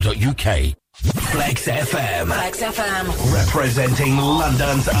Flex FM. Flex FM. Representing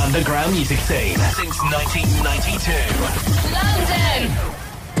London's underground music scene since 1992. London!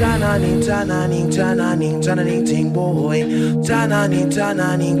 Tananing, ting boy. Tananing,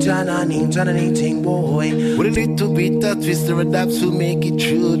 ting boy. With a little bit of twister and daps to make it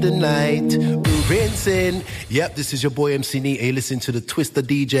through the night. Rinsing. Yep, this is your boy MC Nee. Listen to the Twister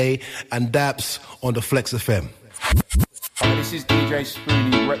DJ and Daps on the Flex FM. This is DJ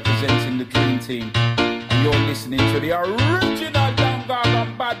Spoonie representing the Dream Team, and you're listening to the original Young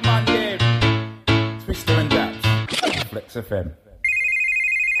Gargan Badman Dave, Twister and Daps, Flex FM.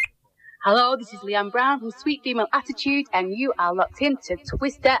 Hello, this is Leanne Brown from Sweet Female Attitude, and you are locked into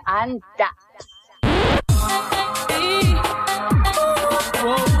Twister and Daps.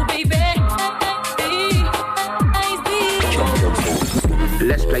 Whoa, baby.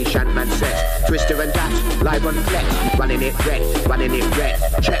 Let's play Shantman set, Twister and Daps, live on Flex, running it red.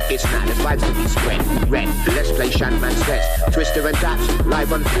 Check this now, the vibes to be spread, red. Let's play Shantman set, Twister and Daps,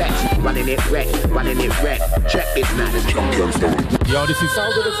 live on Flex, running it red. Check this now, the Yo, this is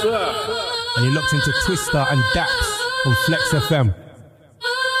Sound of the Surf, and you're locked into Twister and Daps on Flex FM.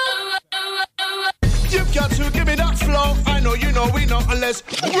 You've got to give me that flow. I know you know we know, and let's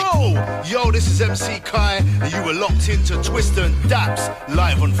roll. Yo, this is MC Kai, and you were locked into Twister and Daps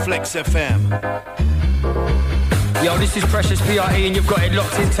live on Flex FM. Yo, this is Precious PRE, and you've got it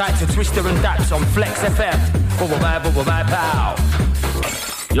locked in tight to Twister and Daps on Flex FM. Bubble bye, pow.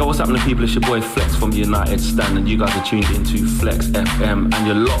 Yo, what's happening, people? It's your boy Flex from United Stand, and you guys are tuned into Flex FM, and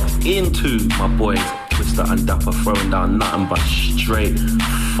you're locked into my boys Twister and Dapper throwing down nothing but straight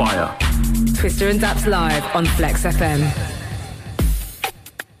fire. Twister and Daps live on Flex FM.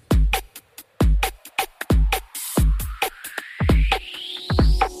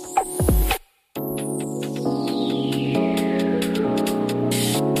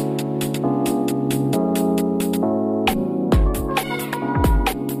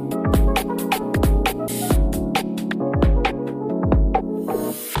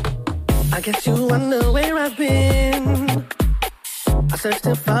 I guess you wonder where I've been. I searched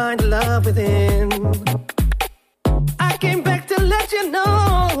to find love within. I came back to let you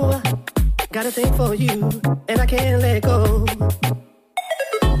know. Got a thing for you, and I can't let go.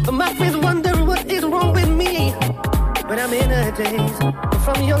 My friends wonder what is wrong with me, but I'm in a daze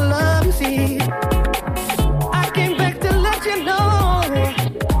from your love, you see. I came back to let you know.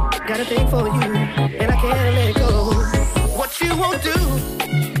 Got a thing for you, and I can't let go. What you won't do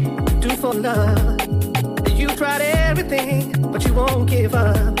for love. You tried everything, but you won't give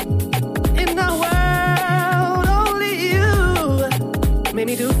up. In the world, only you made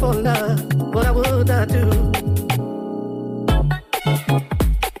me do for love what I would not do.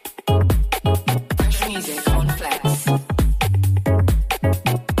 Fresh music on Flex.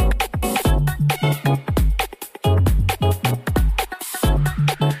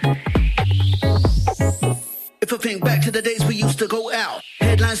 If I think back to the days we used to go out,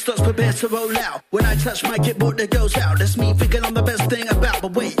 headline starts prepare to roll out. When I touch my keyboard, that goes out. That's me thinking I'm the best thing about.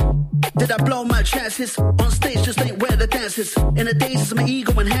 But wait, did I blow my chances? On stage just ain't where the dance is. In the days my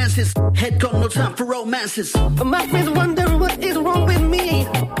ego enhances. Head gone, no time for romances. My friends wonder what is wrong with me,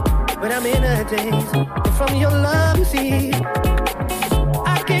 but I'm in a daze from your love, you see.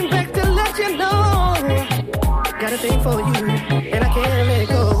 I came back to let you know. Got a thing for you, and I can't let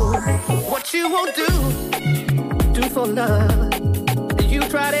go. What you won't do for love. You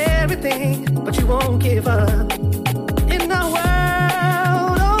tried everything, but you won't give up. In the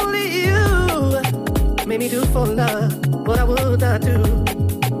world, only you made me do for love what I would not do.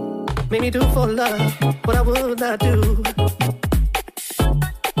 Made me do for love what I would not do.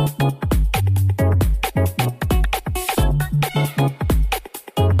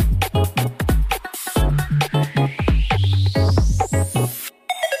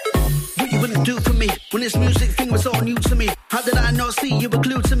 What you wouldn't do for me when this music thing was all new to me? How did I not see you were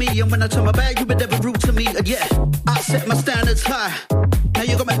glued to me? And when I turn my back, you were never rude to me. Yeah, I set my standards high. Now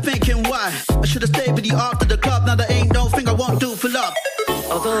you got me thinking why I should have stayed with you after the club. Now there ain't no thing I won't do for love.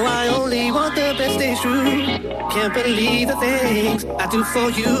 Although I only want the best, it's true. Can't believe the things I do for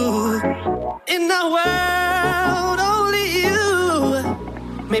you. In the world, only you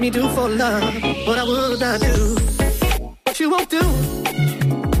made me do for love what I would not do. What you won't do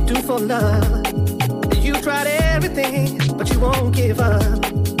for love. You tried everything, but you won't give up.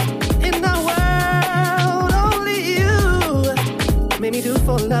 In the world, only you made me do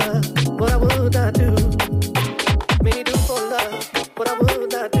for love what I would not do. Made me do for love what I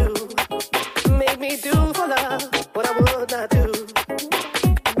would not do. Made me do for love what I would not do.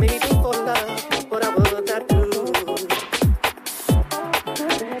 Made me do for love what I would not do.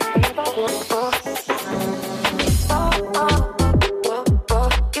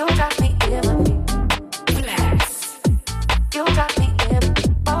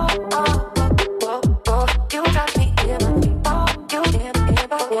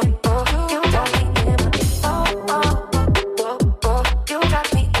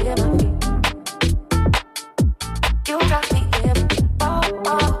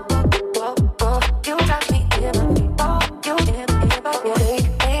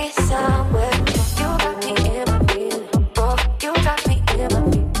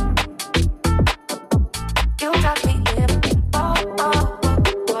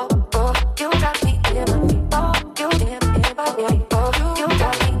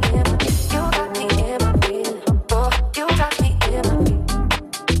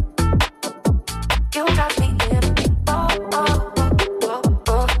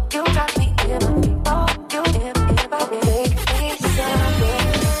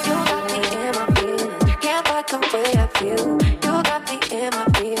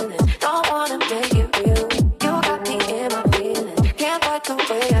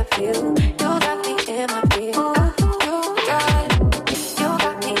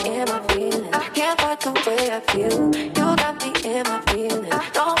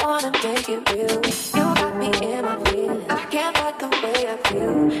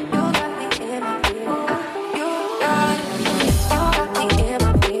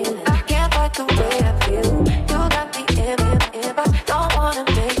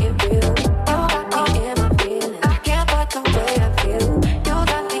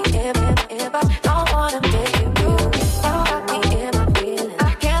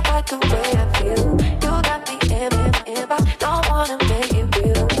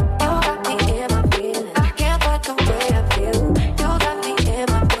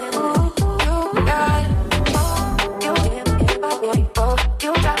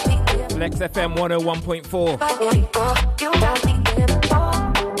 FM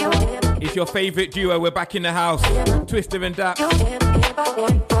 101.4. It's your favourite duo, we're back in the house. Twister and Daps.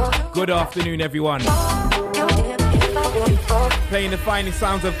 Good afternoon, everyone. Playing the finest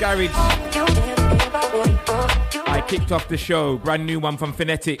sounds of garage. I kicked off the show, brand new one from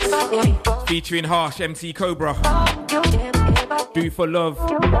Phonetics, featuring Harsh, MC Cobra. Do for Love.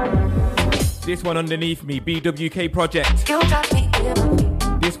 This one underneath me, BWK Project.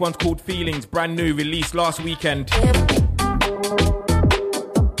 This one's called Feelings, brand new, released last weekend.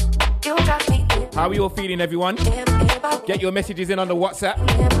 How are you all feeling, everyone? Get your messages in on the WhatsApp.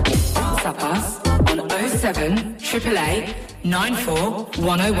 WhatsApp us on 07 888 94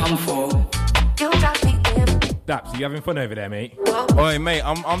 1014. Daps, you having fun over there, mate? Oi, mate,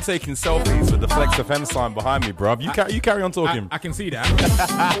 I'm taking selfies with the Flex FM sign behind me, bruv. You carry on talking. I can see that.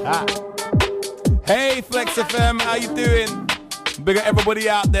 Hey, Flex FM, how you doing? Big up everybody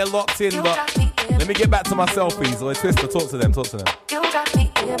out there locked in, but let me get back to my selfies. Or Twister, talk to them.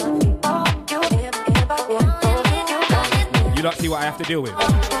 You lot see what I have to deal with.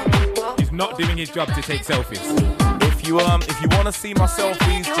 He's not doing his job to take selfies. If you want to see my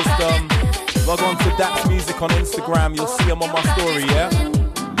selfies, just log on to Daps Music on Instagram. You'll see them on my story, yeah?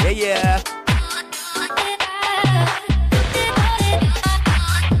 Yeah.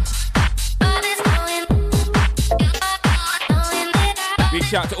 Big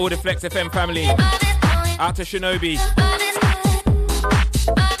shout to all the Flex FM family. Out to Shinobi.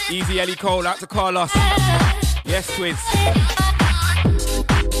 Easy Ellie Cole. Out to Carlos. Yes, Twiz.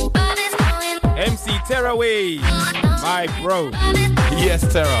 MC Terraway. My bro. Yes,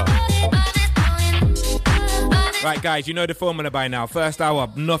 Terra. Right, guys, you know the formula by now. First hour,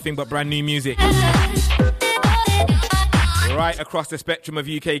 nothing but brand new music. Right across the spectrum of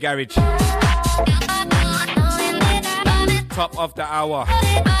UK garage. Top of the hour,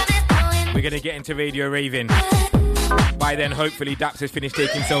 we're going to get into radio raving. By then, hopefully, Daps has finished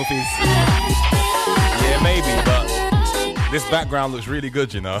taking selfies. Yeah, maybe, but this background looks really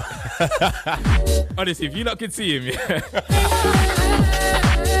good, you know. Honestly, if you lot could see him, yeah.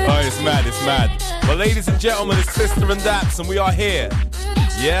 Oh, it's mad. But ladies and gentlemen, it's Twister and Daps, and we are here.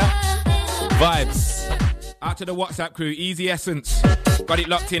 Yeah? Vibes. Out to the WhatsApp crew, Easy Essence. Got it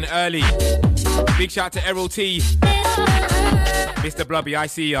locked in early. Big shout to Errol T. Mr. Blubby, I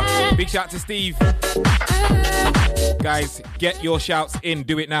see ya. Big shout to Steve. Guys, get your shouts in.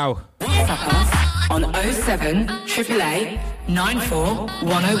 Do it now. WhatsApp us on 07 888 94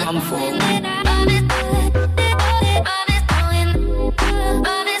 1014.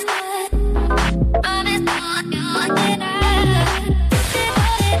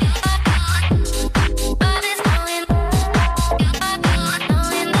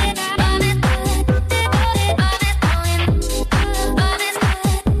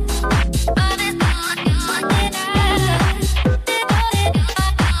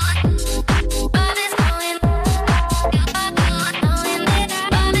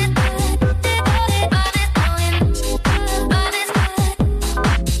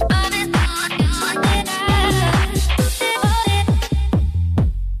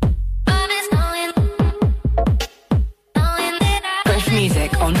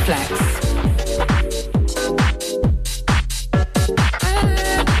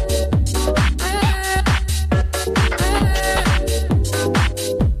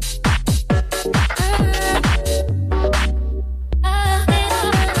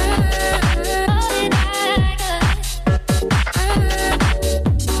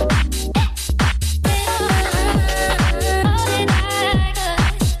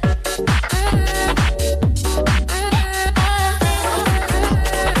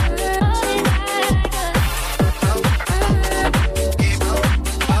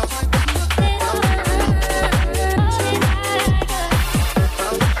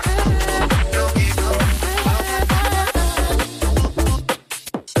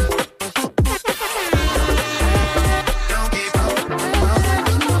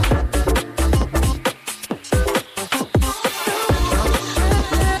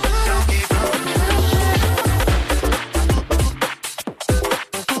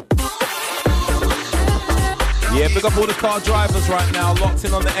 Big up all the car drivers right now, locked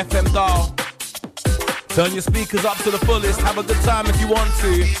in on the FM dial. Turn your speakers up to the fullest. Have a good time if you want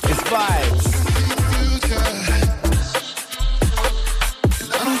to. It's vibes.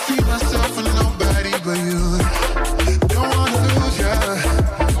 I don't see myself in nobody but you. Don't wanna lose ya.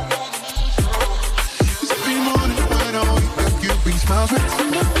 Cause every morning when I wake up, you bring smiles right to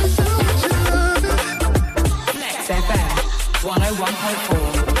my face. I want you love it. Flex FM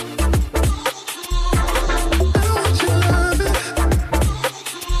 101.4.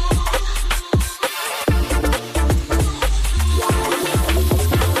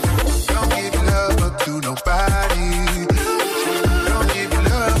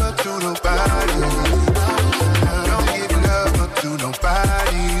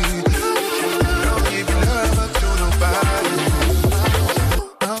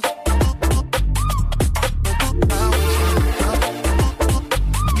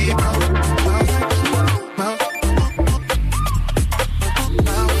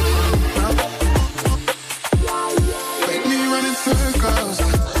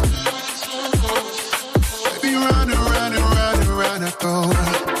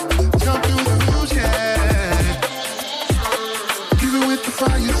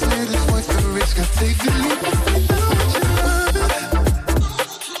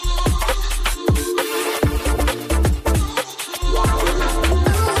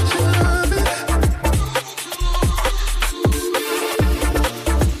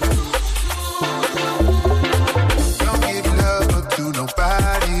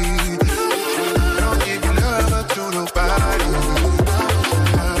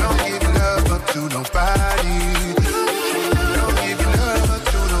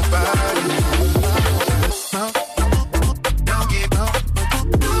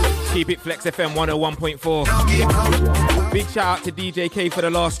 FM 101.4. Big shout out to DJ K for the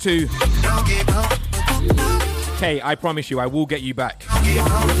last two. K, I promise you, I will get you back.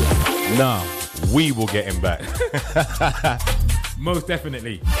 Nah, we will get him back. Most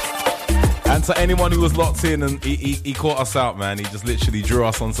definitely. And to anyone who was locked in and he caught us out, man. He just literally drew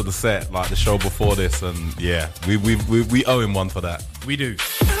us onto the set like the show before this, and yeah, we owe him one for that. We do.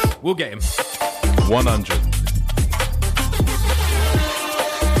 We'll get him. 100.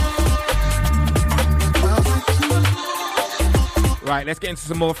 Right, let's get into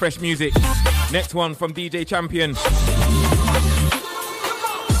some more fresh music. Next one from DJ Champion.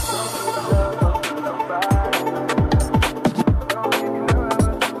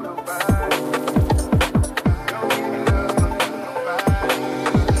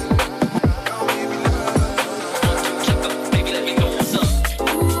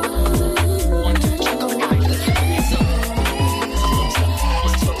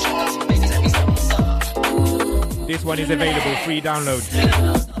 This one is available, free download.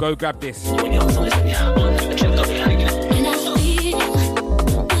 Go grab this.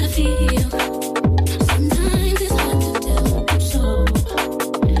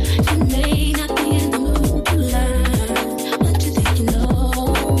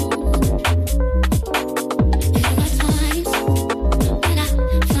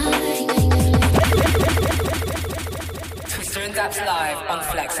 Twister and Daps live on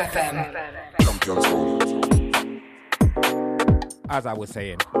Flex FM. As I was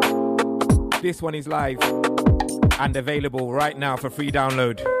saying, this one is live and available right now for free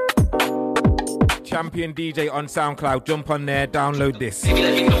download. Champion DJ on SoundCloud, jump on there, download this.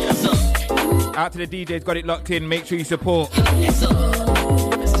 Out to the DJs, got it locked in, make sure you support.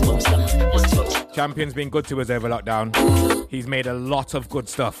 Champion's been good to us over lockdown. He's made a lot of good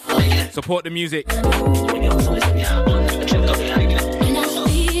stuff. Support the music.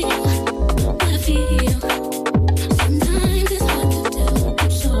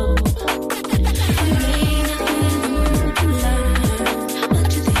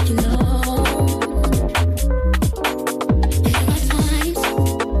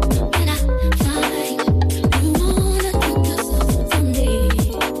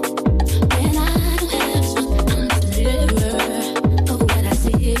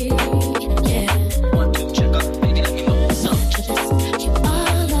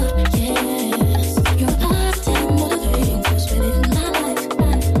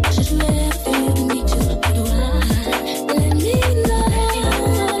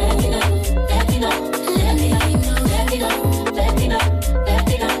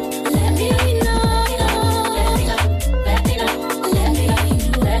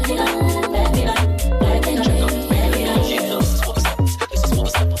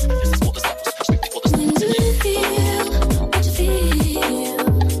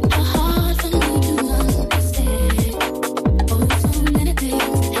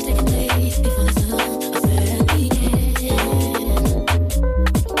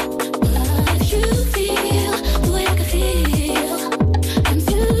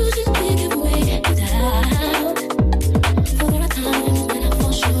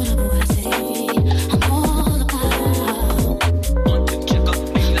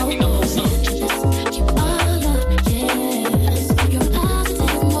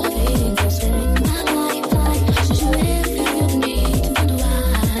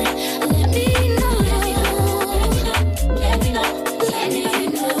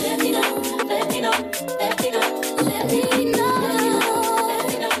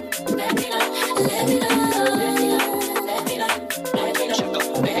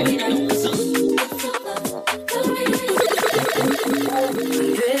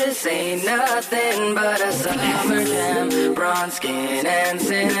 This ain't nothing but a summer jam. Bronze skin and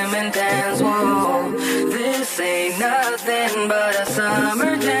cinnamon tans. Whoa, this ain't nothing but a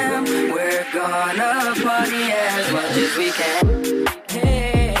summer jam. We're gonna party as much as we can.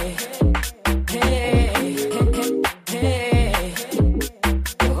 Hey, hey, hey,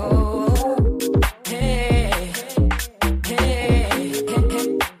 oh, hey, hey,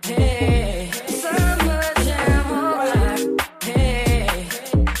 hey, summer jam, alright. Hey,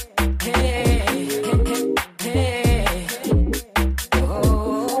 hey, hey,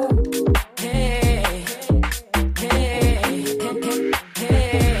 oh, hey, hey,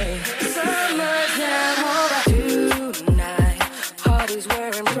 summer jam, alright. Tonight, parties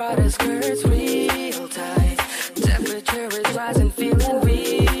wearing Prada skirts real tight. Temperature is rising, feeling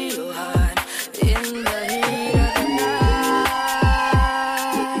real hot in the heat of the night.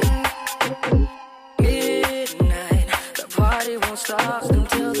 Midnight, the party won't stop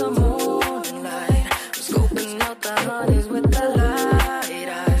until the moonlight. I'm scoping out the honeys with the light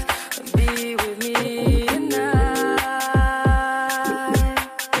eyes. Be with me tonight.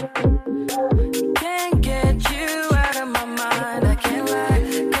 Can't get you out of my mind, I can't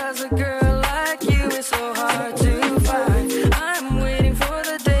lie. 'Cause a girl like you is so hard to find. I'm waiting for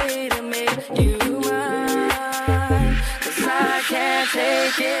the day to make you mine. 'Cause I can't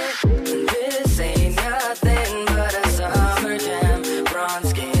take it. This ain't nothing but a summer jam. Bronze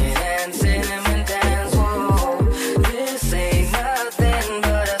skin and cinnamon tans. Whoa, this ain't nothing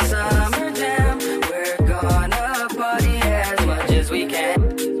but a summer jam. We're gonna party as much as we can.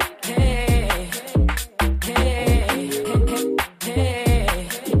 Hey, hey, hey,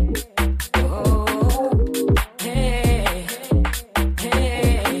 oh, hey,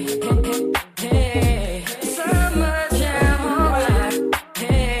 hey, summer jam, alright.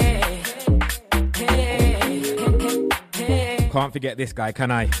 Hey, hey, Can't forget this guy, can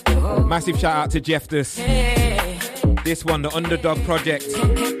I? Massive shout out to Jeftus. This one, the Underdog Project.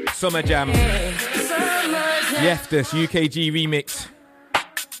 Summer Jam. Jeftus, UKG remix.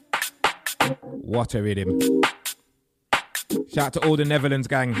 What a rhythm. Shout out to all the Netherlands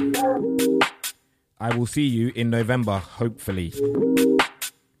gang. I will see you in November, hopefully.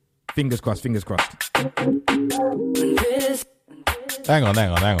 Fingers crossed, fingers crossed. Hang on.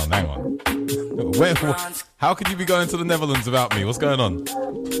 How could you be going to the Netherlands without me? What's going on?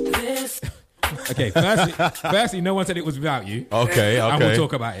 Okay, firstly, no one said it was without you. Okay. And we'll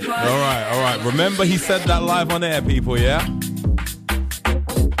talk about it. All right. Remember, he said that live on air, people, yeah?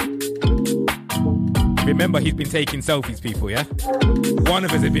 Remember, he's been taking selfies, people, yeah? One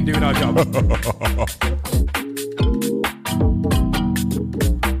of us has been doing our job.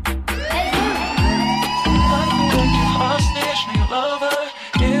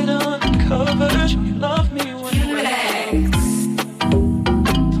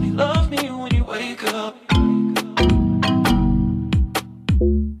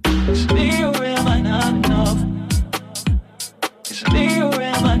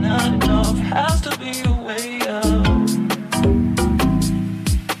 Has to be a way out.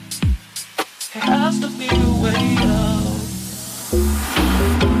 It has to be a way out.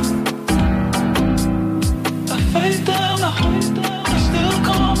 I face down, I still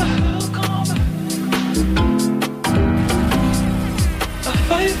coming. I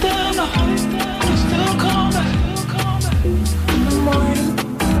face down, I still coming. In the morning.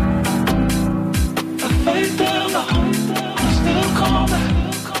 I face down, I still coming.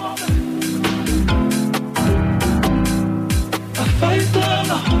 Face down,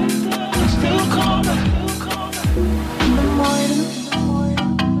 still coming. In the morning.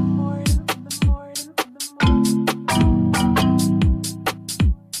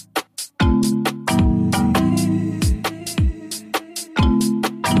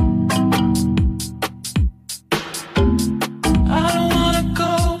 I don't wanna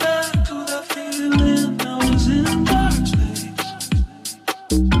go back to that feeling I was in dark space.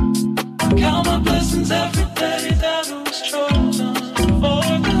 I count my blessings every day that I was chosen.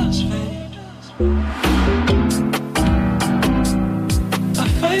 I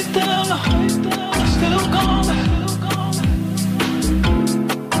face down, still coming.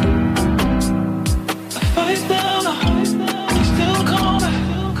 I face down, still coming.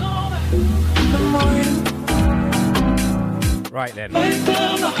 In the morning. Right then. Face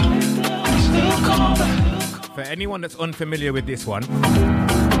down, still coming. For anyone that's unfamiliar with this one,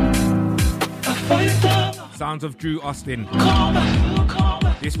 sounds of Drew Austin.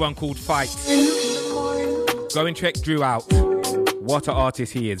 This one called Fight. Go and check Drew out. What an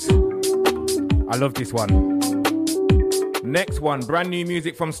artist he is. I love this one. Next one, brand new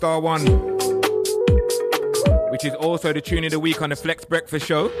music from Star One, which which is also the tune of the week on the Flex Breakfast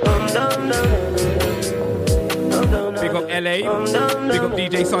Show. Big up LA, big up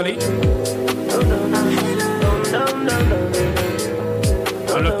DJ Solly.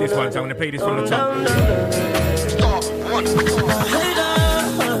 I love this one, so I'm going to play this from the top.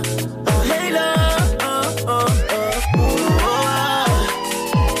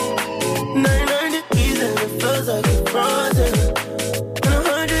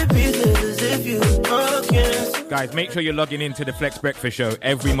 Guys, make sure you're logging into the Flex Breakfast Show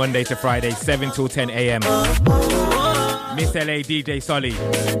every Monday to Friday, 7 till 10 a.m. Miss LA, DJ Solly.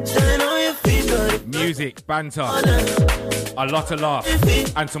 Music, banter, a lot of laughs,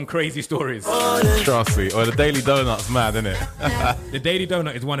 and some crazy stories. Trust me. Or the Daily Donut's mad, isn't it? The Daily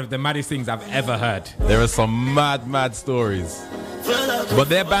Donut is one of the maddest things I've ever heard. There are some mad stories. But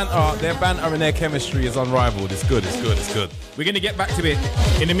their banter and their chemistry is unrivaled. It's good. We're going to get back to it.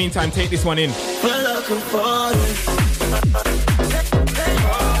 In the meantime, take this one in.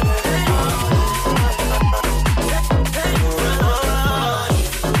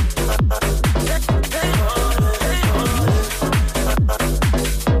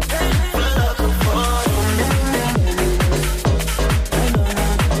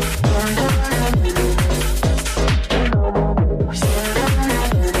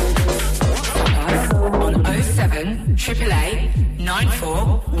 On 07 888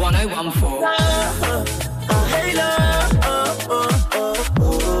 94 1014. Hey, love.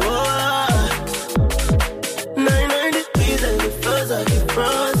 990 degrees and it feels like you're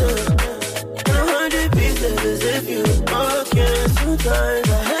frozen. And 100 pieces as if you were broken. Sometimes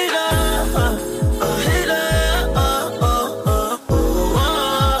I hate love.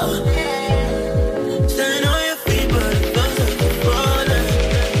 Staying on your feet, but it feels like you're falling.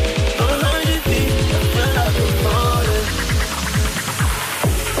 100 feet, I feel like I'm falling.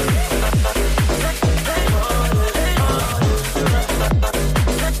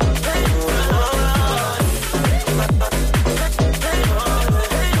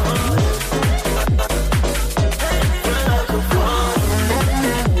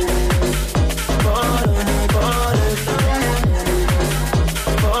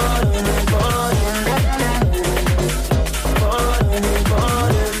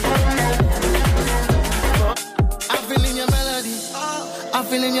 I'm feeling your melody, I'm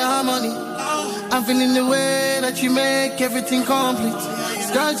feeling your harmony, I'm feeling the way that you make everything complete.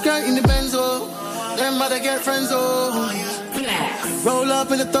 Skirt in the Benzo, them mother get friends, roll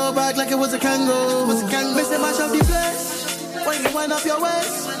up in the throwback like it was a Kango. Miss it, mash up the place, when you wind up your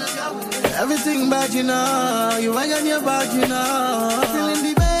waist, everything bad, you know, you hang on your back, you know, feeling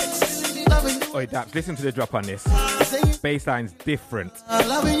the bass, loving you. Oi, Daps, listen to the drop on this. Bassline's different.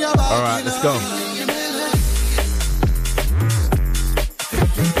 Loving your back, All right, let's go.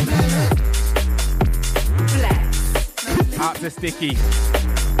 Out to Sticky.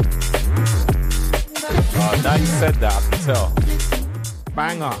 Oh, now you said that, I can tell.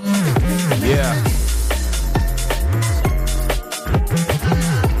 Banger. Yeah.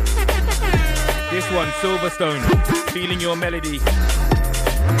 This one, Silverstone. Feeling your melody.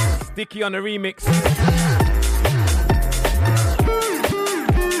 Sticky on the remix.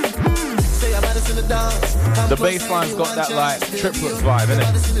 The bass line's got that like triplets vibe, innit?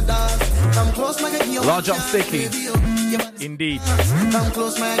 Large up Sticky. Indeed. Come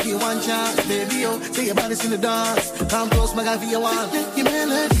close, man, give you one chance, baby, oh. Say your body's in the dance. Come close, my guy, for your one. Your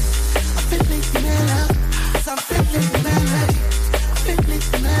melody, I feel like your melody. I feel like your melody. I feel like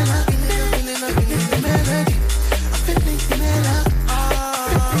your melody. Your melody. I feel like your melody.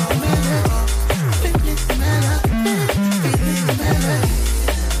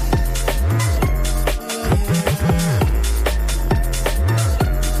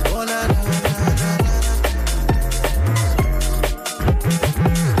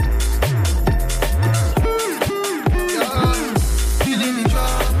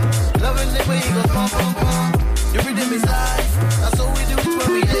 The rhythm is life. That's all we do it when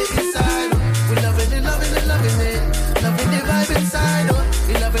we live.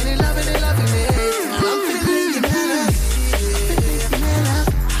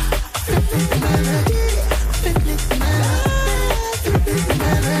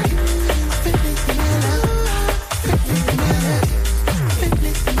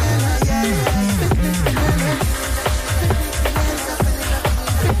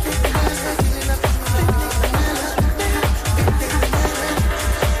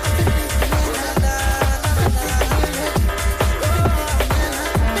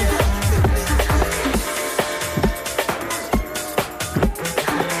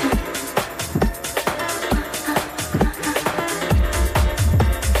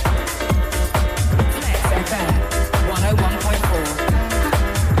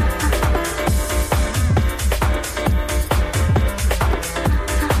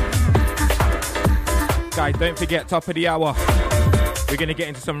 guys, don't forget, top of the hour, we're going to get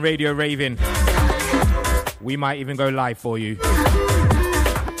into some radio raving. We might even go live for you.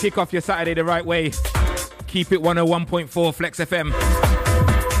 Kick off your Saturday the right way. Keep it 101.4 Flex FM.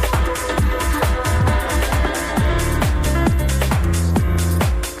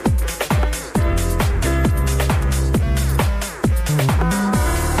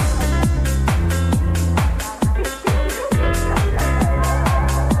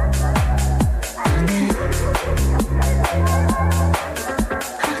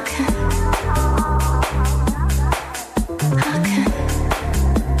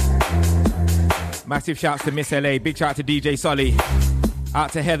 Massive shouts to Miss LA. Big shout out to DJ Solly.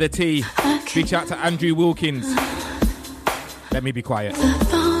 Out to Heather T. Big shout out to Andrew Wilkins. Let me be quiet.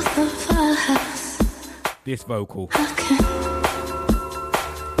 This vocal.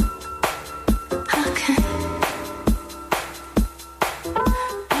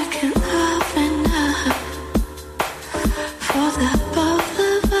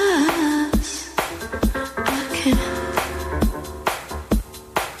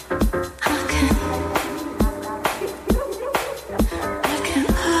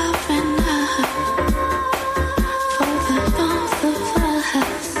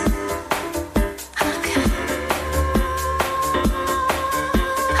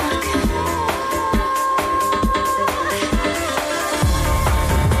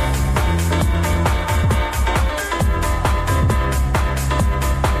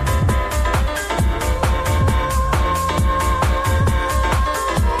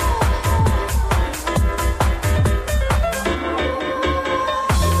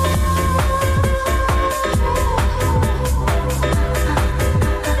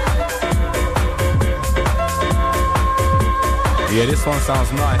 Yeah, this one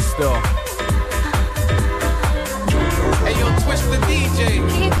sounds nice still. Hey, yo, Twist the DJ.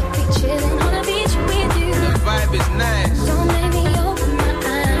 The vibe is nice. Don't make me open my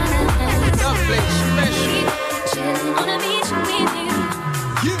eyes. Love place special. On a beach with you.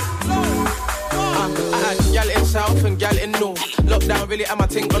 I had gal in South and gal in North. Lockdown really had my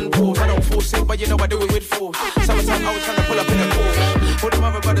thing on pause. I don't force it, but you know I do it with force. Summertime I was trying to pull up in a Porsche. All the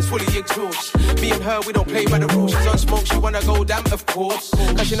other brothers fully exhaust. Me and her, we don't play by the rules. She's on smoke, she wanna go down, of course.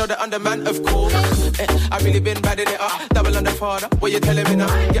 Cause she know the underman, of course. I really been bad in it up. Double on the father, what you telling me now?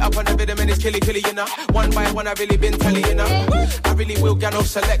 Get up on the rhythm and it's killy, you know. One by one, I really been telling you now. I really will get no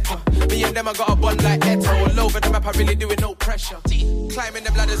selector. Me and them, I got a bond like Eto. All over the map, I really do it no pressure. Climbing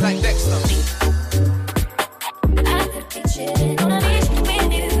the ladders like Dexter. I could be chilling on a beach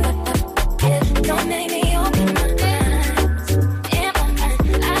with you. Don't make me open my eyes. In my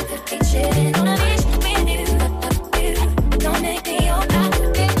mind, I could be chilling on a beach with you. Don't make me open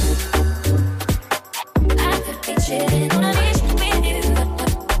my eyes. I could be chilling on a beach with you.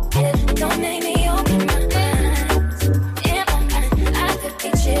 Don't make me open my eyes. In my mind, I could be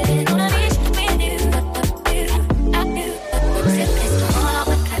chilling on a beach with you. I do. It's all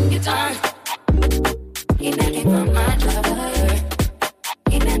what have you done? You make me want my lover.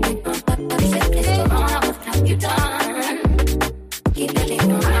 You make me want my sickness to run. What have you done? You make me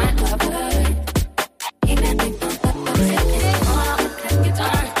want my lover. You make me want my sickness to run. What have you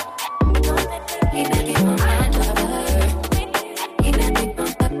done? You make me want my lover. You make me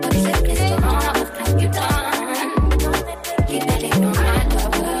want my sickness to run. What have you done? You make me want my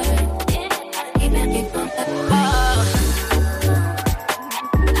lover. You make me want the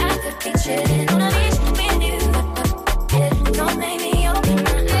I could be chilling on a beach. Don't make me open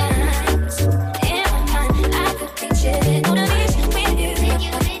my eyes. In my mind, I could be chilling on a beach with you.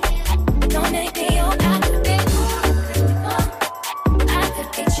 Don't make me open. I could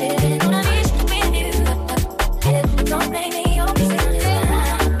be chilling on a beach with you. Don't make me open my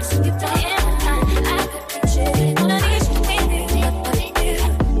eyes. In my mind, I could be chilling on a beach with you.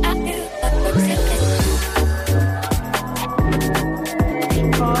 I do.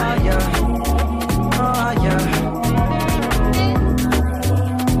 Oh yeah.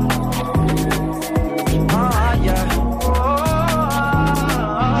 Oh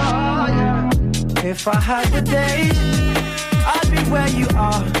yeah. If I had the days, I'd be where you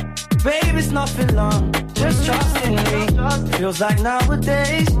are. Babe, it's nothing long, just trust in me. Feels like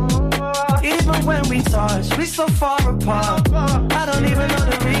nowadays, even when we touch, we so far apart. I don't even know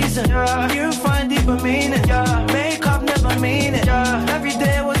the reason. You find deeper meaning. Makeup never mean it. Every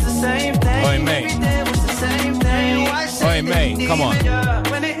day was the same thing. Oi, mate. Every day was the same thing. Oi, mate, come on.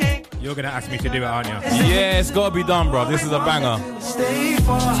 When it ain't. You're gonna ask me to do it, aren't you? Yeah, it's gotta be done, bro. This is a banger. Stay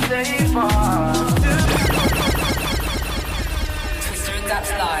far, stay far. Twister and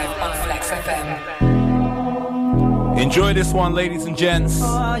Daps live on Flex FM. Enjoy this one, ladies and gents.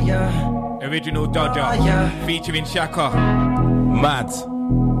 Oh, yeah. Original Dodger, featuring Shaka. Mad.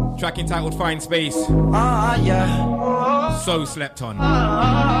 Track entitled Find Space. So slept on.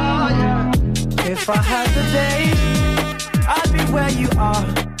 If I had the day, I'd be where you are.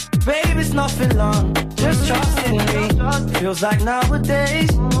 Babe, it's nothing long, just trust in me. Feels like nowadays,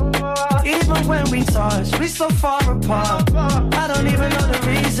 even when we touch, we so far apart. I don't even know the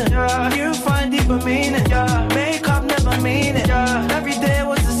reason. You find deeper meaning. Makeup never mean it. Every day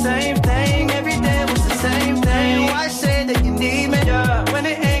was the same thing. Every day was the same thing. Why say that you need me when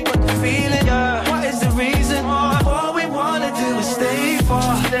it ain't got the feeling? What is the reason? All we wanna do is stay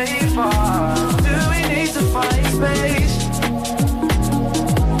far, stay far. Do we need to find space?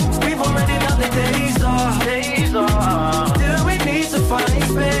 We've already done the days off, days off. Do we need to find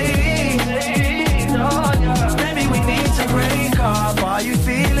space? Maybe we need to break up. Are you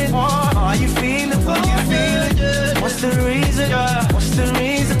feeling? Are you feeling? Are you feeling? What's the reason? What's the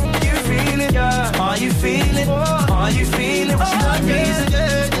reason? You feeling? Are you feeling? Are you feeling? What's the reason?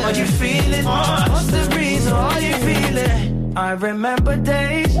 Are you feeling? What's the reason? Are you feeling? I remember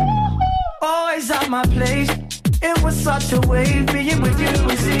days, always at my place. It was such a wave, being with you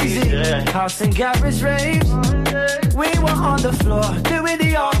was easy. House and garage raves, we were on the floor, doing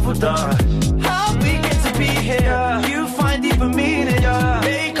the awful done. How we get to be here, you find deeper meaning.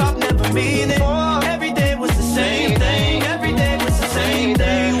 Makeup never mean it. Every day was the same thing, every day was the same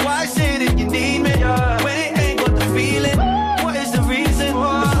thing. Why say that you need me when it ain't got the feeling? What is the reason?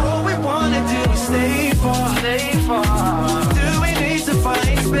 All we wanna do is stay far, stay far. Do we need to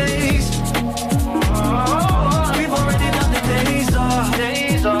find space? We've already done the days off,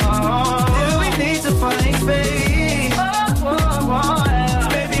 days off. Do we need to find space?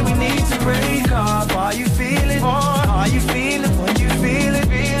 Maybe we need to break up. Are you feeling? Are you feeling? What you feeling?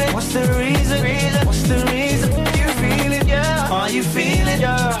 What's the reason? What's the reason? You feeling? Are you feeling?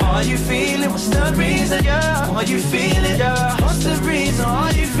 Are you feeling? What's the reason? Are you feeling? What's the reason?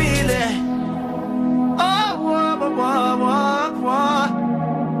 Are you feeling?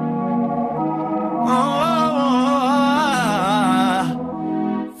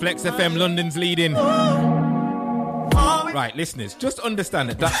 Flex FM London's leading. Right, listeners, just understand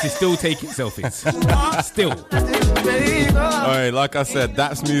that Dax is still taking selfies. Still. Alright, like I said,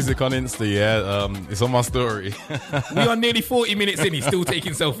 that's music on Insta, yeah. It's on my story. We are nearly 40 minutes in, he's still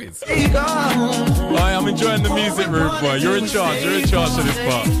taking selfies. Alright, I'm enjoying the music, Rude Boy. You're in charge of this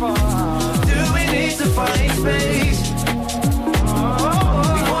part. Do we need to find space?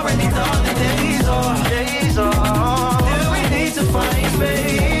 We've already done the days off, days off. Do we need to find space?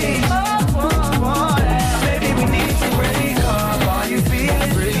 Maybe we need to break up. Are you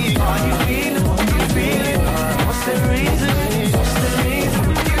feeling? Are you feeling? What you feeling? What's the reason? What's the reason?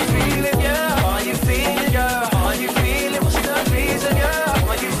 What you feeling? Are you feeling? Are you feeling? What's the reason?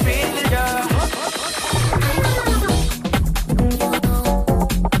 Are you feeling?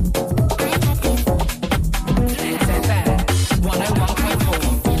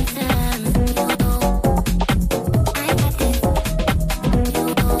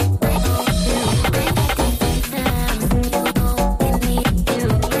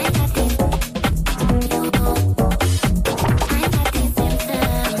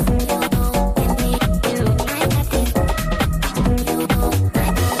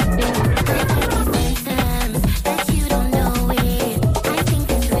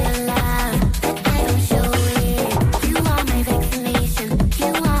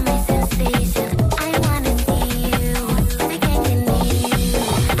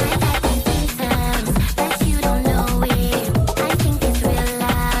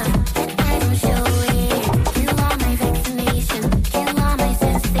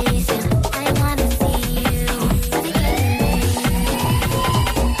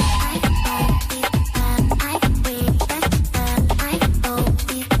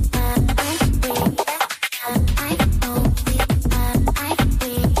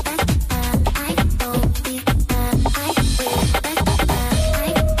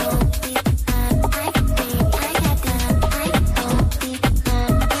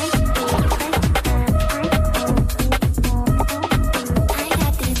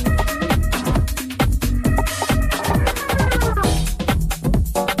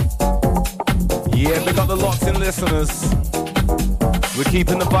 Listeners, we're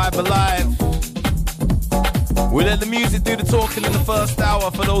keeping the vibe alive. We let the music do the talking in the first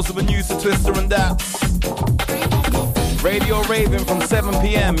hour for those who are new to Twister and Daps. Radio Raven from 7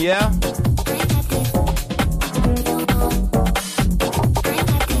 p.m, yeah?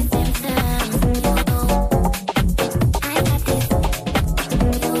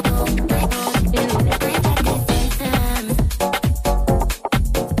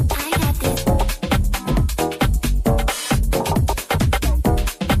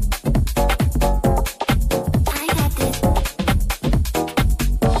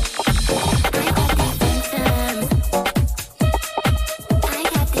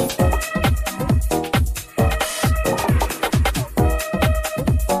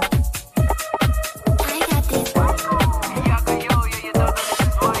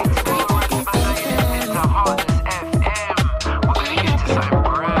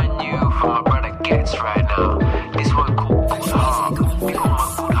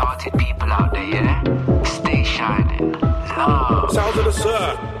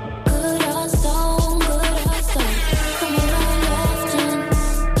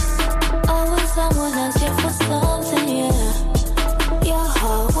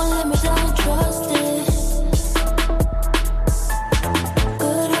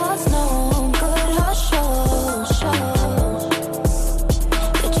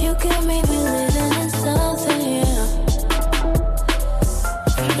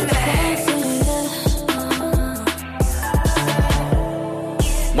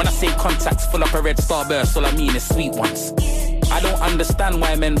 say contacts full up a red starburst, all I mean is sweet ones. I don't understand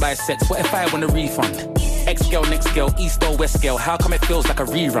why men buy sets. What if I want a refund? X-girl, next girl, east or west girl. How come it feels like a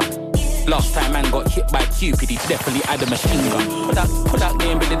rerun? Last time man got hit by Cupid, he definitely had a machine gun. Put that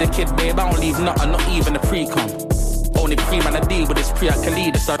name Billy the Kid, babe. I don't leave nothing, not even a pre-com. Only pre-man I deal with is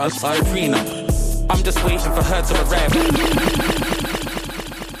pre-Khalid, so I prenup. I'm just waiting for her to arrive.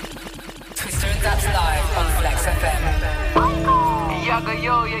 Twister and Daps live on Flex FM. Yaga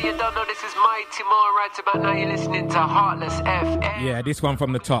yo, yeah, you don't know this is Mighty Mo. Right about now, you're listening to Heartless FM. Yeah, this one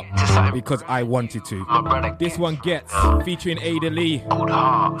from the top because I wanted to. This one gets featuring Ada Lee.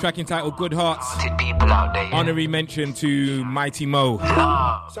 Track entitled Good Hearts. Honorary mention to Mighty Mo.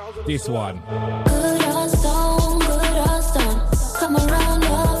 This one.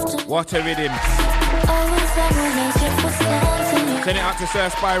 What a rhythm. Send it out to Sir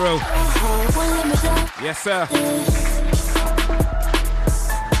Spyro. Yes, sir.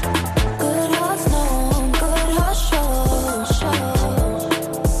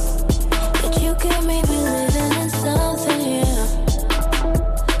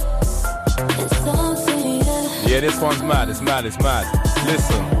 Yeah, this one's mad, it's mad.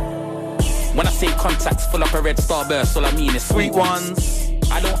 Listen. When I say contacts full up a red starburst, all I mean is sweet ones.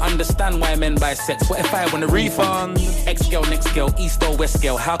 I don't understand why men buy sets. What if I want a refund? X-girl, next girl, east or west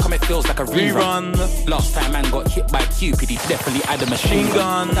girl. How come it feels like a rerun? Last time man got hit by Cupid, he definitely had a machine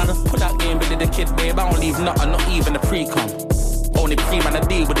gun. Put that name Billy the Kid, babe. I don't leave nothing, not even a pre-com. Only pre-man I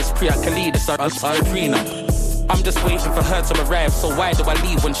deal with is pre-Khalid, so I prenup. I'm just waiting for her to arrive, so why do I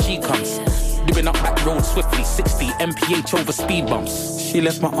leave when she comes? Doing up back road swiftly, 60 mph over speed bumps. She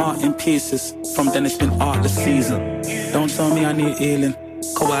left my art in pieces. From then it's been artless season. Don't tell me I need healing.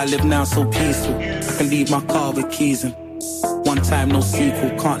 Cause where I live now so peaceful. I can leave my car with keys in. One time no sequel.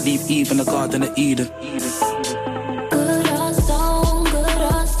 Can't leave even the Garden of Eden. Good hearts don't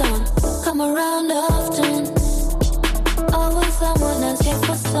come around often. Always someone else here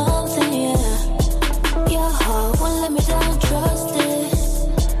for something, yeah. Your heart won't let me down, trust it.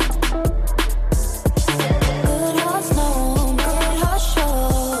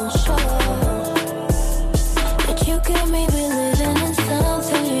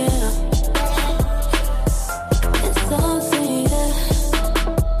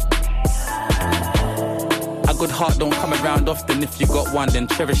 Good heart don't come around often. If you got one, then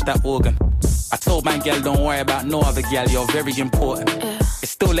cherish that organ. I told my gal, don't worry about no other gal, you're very important. It's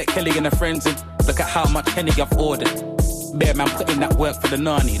still let Kelly and her friends in. Look at how much Henny I've ordered. Bear man put in that work for the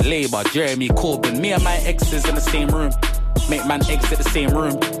nanny, Labour, Jeremy Corbyn. Me and my exes in the same room. Make man exit the same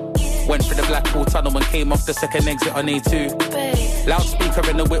room. Went through the Blackpool tunnel and came off the second exit on A2. Babe. Loudspeaker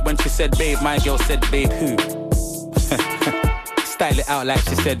in the whip when she said babe, my girl said babe who? Style it out like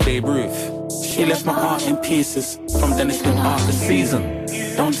she said Babe Ruth. She left my heart in pieces. From then it's been artless season.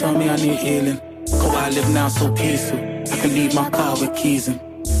 Don't tell me I need healing. Cause where I live now so peaceful. I can leave my car with keys in.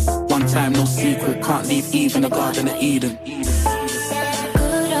 One time no sequel. Can't leave even the Garden of Eden. Good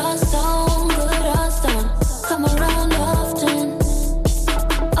hearts don't come around often.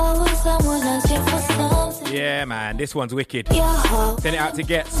 Always someone else here for something. Yeah, man, this one's wicked. Send it out to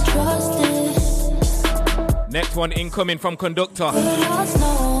Gets. Next one incoming from Conductor. Shout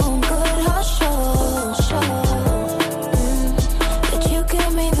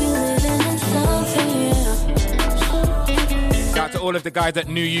out to all of the guys at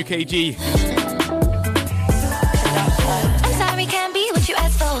New UKG. I'm sorry, can't be what you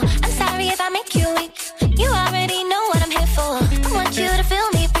asked for. I'm sorry if I make you weak. You already know what I'm here for. I want you to feel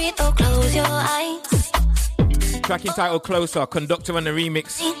me, breathe, or close your eyes. Track entitled Closer, Conductor on the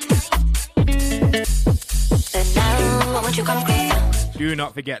remix. And now I want you come closer. Do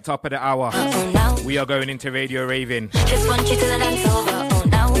not forget, top of the hour. We are going into Radio Raving. Just want you to dance over. Oh,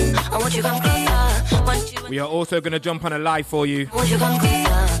 now I want you come closer. Want you. We are also going to jump on a live for you. Want you come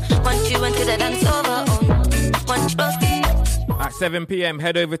closer. Want you into the dance over. Oh, want you. At 7 p.m,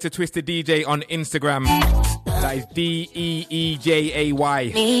 head over to Twisted DJ on Instagram. That is DEEJAY.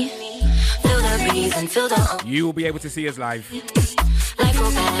 You will be able to see us live.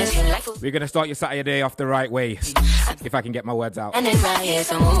 We're going to start your Saturday off the right way. If I can get my words out. I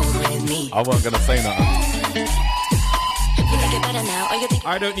wasn't going to say nothing.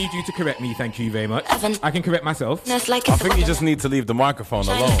 I don't need you to correct me, thank you very much. I can correct myself. I think you just need to leave the microphone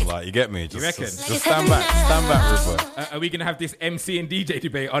alone, like, you get me? You reckon? Just stand back, Rupert. Are we going to have this MC and DJ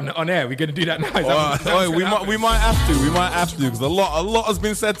debate on air? We're going to do that now? We might have to, because a lot has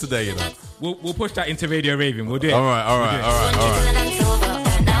been said today, you know. We'll push that into Radio Raving, we'll do it. All right.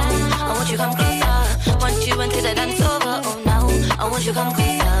 I want you come closer. Want you into the dance over. Oh, now I want you come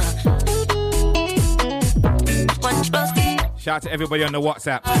closer. Want you close. Shout out to everybody on the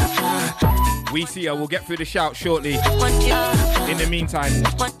WhatsApp. We see you. We'll get through the shout shortly. In the meantime,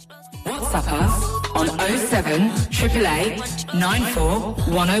 WhatsApp us on 07 888 94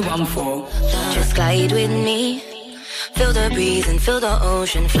 1014. Just glide with me. Feel the breeze and feel the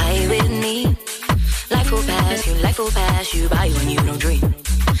ocean. Fly with me. Life will pass you by when you don't dream.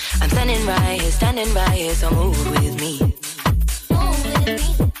 I'm standing right here, so move with me.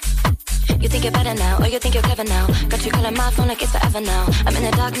 You think you're better now, or you think you're clever now. Got you calling my phone like it's forever now. I'm in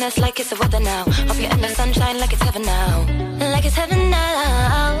the darkness like it's the weather now. Hope you're in the sunshine like it's heaven now. Like it's heaven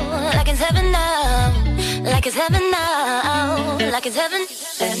now, like it's heaven now. Like it's heaven now, like it's heaven.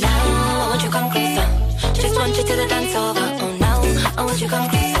 And now, I want you come closer. Just want you to the dance over. Oh now, I want you come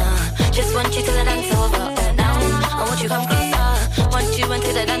closer. Just want you to the dance over. Oh now, I want you come closer. Want you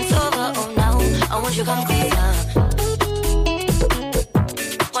into the dance over. Oh now, I want you come closer.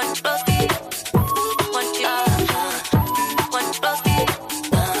 Want you close. Want you. Want you close.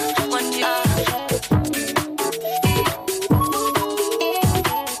 Want you.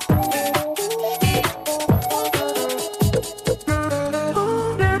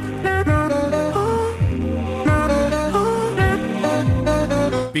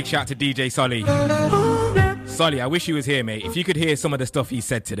 big shout to DJ Solly. Solly, I wish you was here, mate. If you could hear some of the stuff he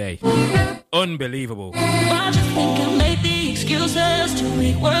said today. Unbelievable. I just think I made the excuses to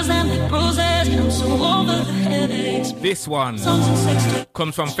make words and make bruises. I'm so over the headaches. This one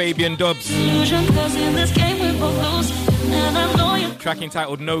comes from Fabian Dubs. Illusion, 'cause in this game we're both losing. And I know you. Track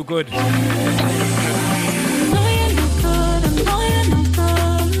entitled No Good.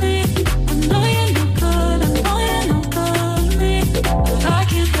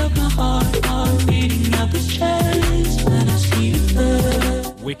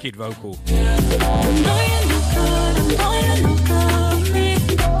 Wicked vocal.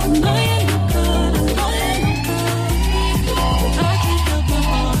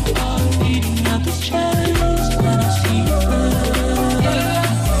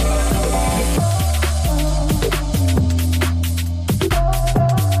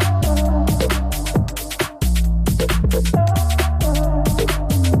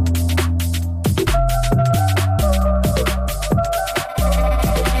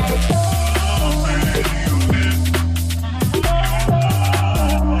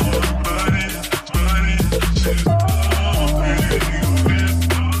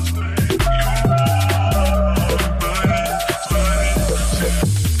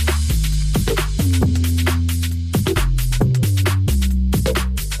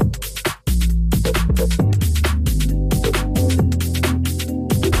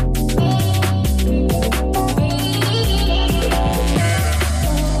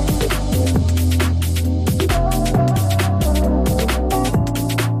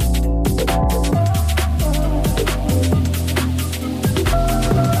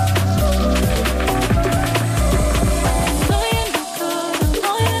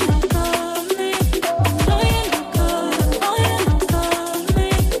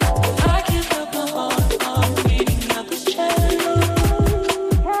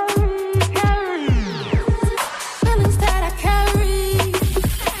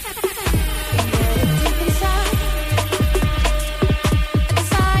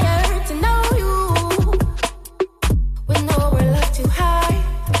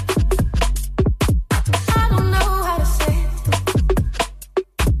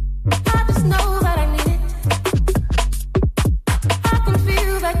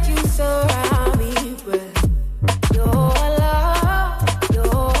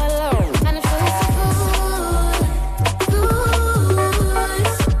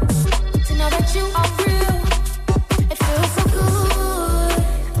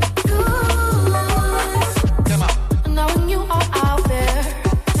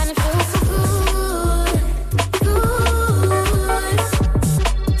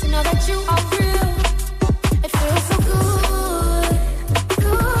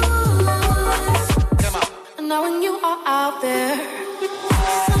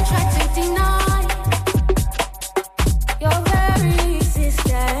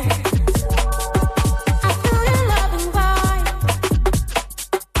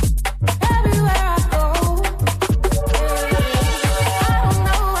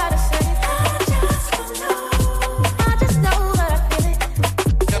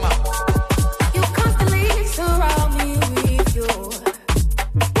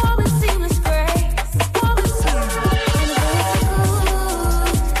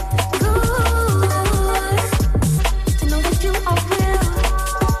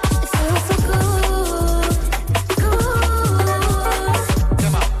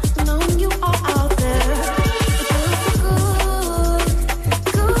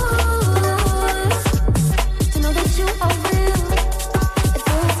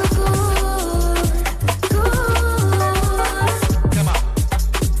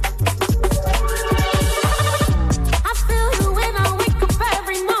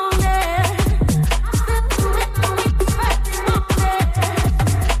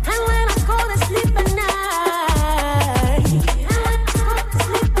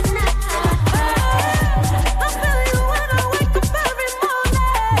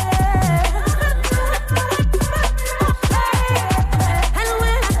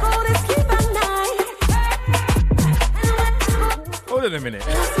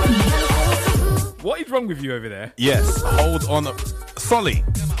 wrong with you over there? Yes, hold on. Solly.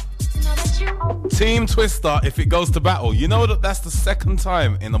 Team Twister, if it goes to battle, you know that's the second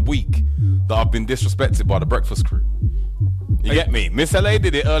time in a week that I've been disrespected by the Breakfast Crew. You get me? Miss LA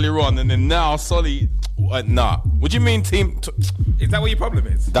did it earlier on, and then now Solly, nah. What do you mean, Team? Is that what your problem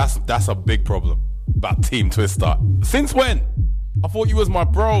is? That's a big problem about Team Twister. Since when? I thought you was my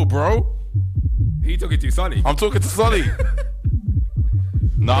bro. Who you talking to, Solly? I'm talking to Solly.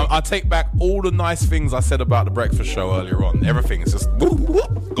 No, I take back all the nice things I said about the Breakfast Show earlier on. Everything is just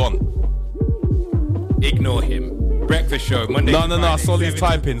gone. Ignore him. Breakfast Show, Monday. No. Solly's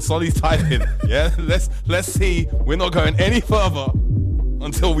typing. Yeah, let's see. We're not going any further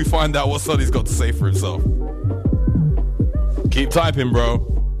until we find out what Solly's got to say for himself. Keep typing, bro.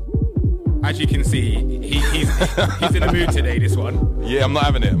 As you can see, he's in the mood today. This one. Yeah, I'm not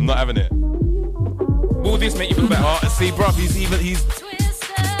having it. Will this make you feel better? See, bruv, he's.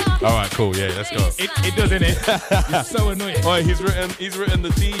 All right, cool. Yeah, let's go. It does, innit? It's so annoying. All right, he's written the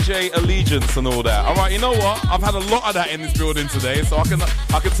DJ allegiance and all that. All right, you know what? I've had a lot of that in this building today, so I can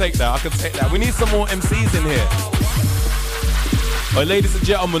take that. We need some more MCs in here. All right, ladies and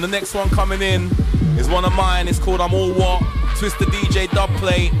gentlemen, the next one coming in is one of mine. It's called I'm All What. Twister DJ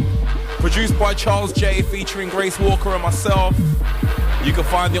dubplate. Produced by Charles J, featuring Grace Walker and myself. You can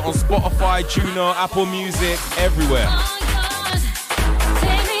find it on Spotify, Juno, Apple Music, everywhere.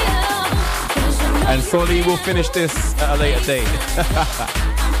 And Solly will finish this at a later date.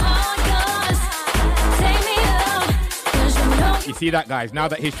 You see that, guys? Now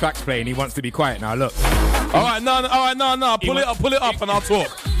that his track's playing, he wants to be quiet now. Look. All right, no. Pull it up, and I'll talk.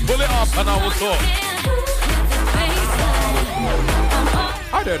 Pull it up, and I will talk.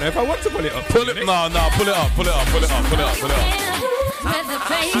 I don't know if I want to pull it up. Pull it up.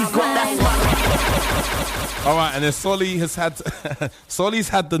 All right, and then Solly's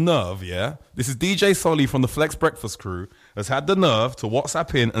had the nerve, yeah? This is DJ Solly from the Flex Breakfast Crew, has had the nerve to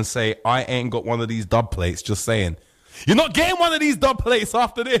WhatsApp in and say, I ain't got one of these dub plates, just saying. You're not getting one of these dub plates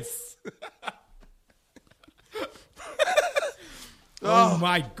after this. Oh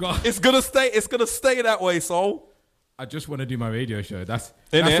my God. It's gonna stay that way, Sol. I just want to do my radio show. That's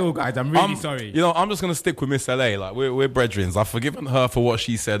all, guys. I'm really sorry. You know, I'm just going to stick with Miss LA. Like, we're brethrens. I've forgiven her for what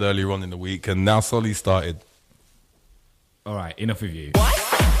she said earlier on in the week, and now Solly started. All right, enough of you.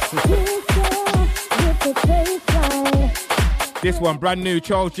 This one, brand new,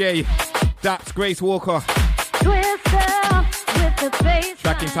 Charles J. Daps, Grace Walker.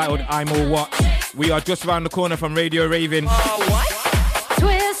 Track entitled I'm All What. We are just around the corner from Radio Raven.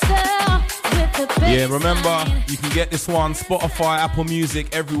 Yeah, remember, you can get this one, Spotify, Apple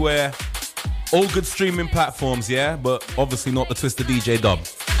Music, everywhere. All good streaming platforms, yeah? But obviously not the Twister DJ dub.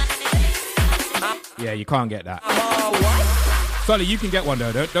 Yeah, you can't get that. Solly, you can get one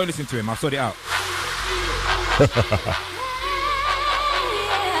though. Don't listen to him. I'll sort it out.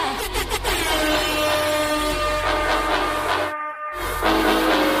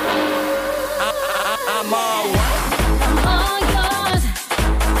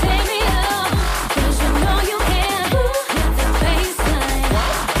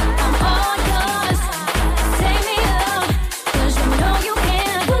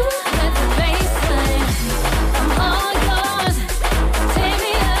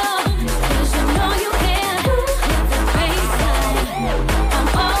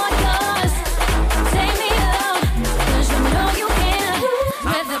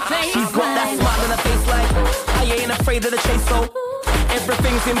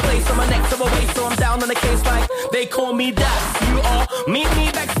 Everything's in place on my neck to my waist, so I'm down on the case like they call me Daps. You are meet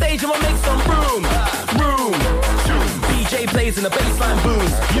me backstage and we'll make some room. DJ plays and the bassline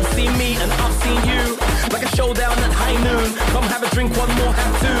booms. You've seen me and I've seen you, like a showdown at high noon. Come have a drink, one more,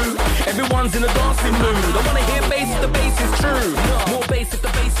 have two. Everyone's in a dancing mood. I wanna hear bass if the bass is true. More bass if the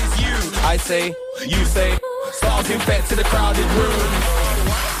bass is you. I say, you say, stars infect to the crowded room.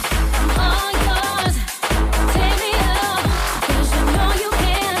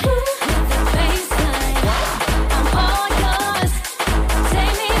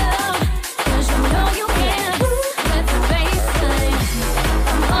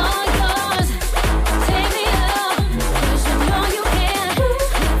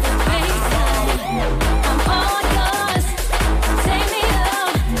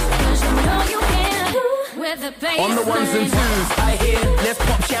 On the ones and twos, I hear, let's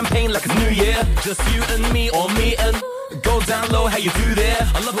pop champagne like it's New Year. Just you and me or me and go down low, how you do there.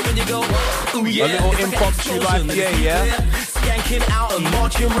 I love it when you go, ooh yeah. A little impromptu like, yeah. Skanking out and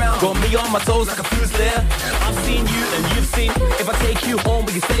marching round. Got me on my toes like a fuse there. I've seen you and you've seen. If I take you home,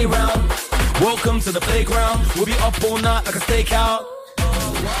 we can stay round. Welcome to the playground. We'll be up all night like a stakeout.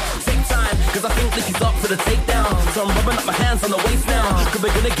 Take time hand, cause I think that she's up for the takedown. So I'm rubbing up my hands on the waist now, cause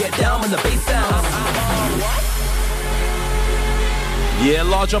we're gonna get down when the bass sounds. Yeah,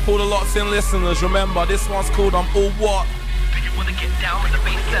 large up all the lots in listeners. Remember, this one's called I'm All What?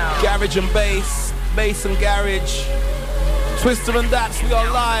 Garage and bass, bass and garage. Twister and Daps, we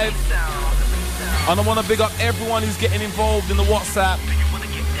are live. And I want to big up everyone who's getting involved in the WhatsApp.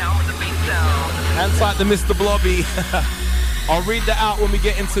 Hang tight to Mr. Blobby. I'll read that out when we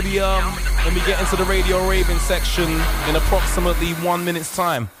get into the Radio Raving section in approximately 1 minute's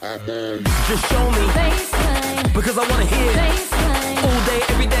time. Just show me baseline, because I wanna hear baseline, all day,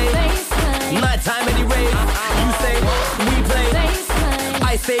 every day, baseline, nighttime, any rave. You say, we play baseline,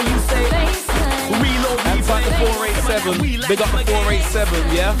 I say, you say baseline, reload, hang tight to 487. Big up the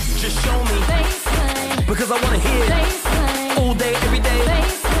 487, yeah? Just show me baseline, because I wanna hear baseline, all day, every day,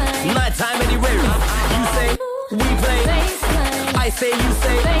 baseline, nighttime, any rave. You say, we play baseline, I say, you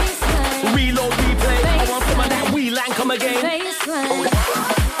say baseline, reload, replay. I want some of that wheel-line, come again baseline.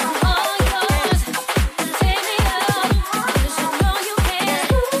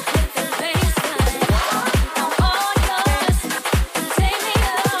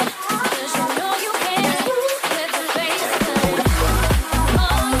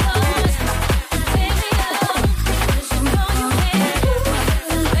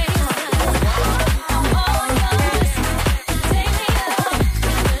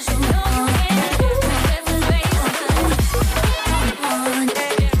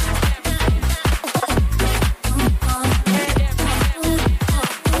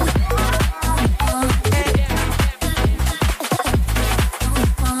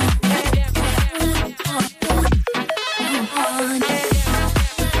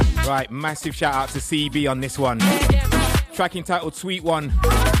 Massive shout out to CB on this one. Track entitled Sweet One.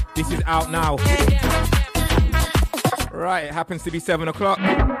 This is out now. Right, it happens to be 7 o'clock.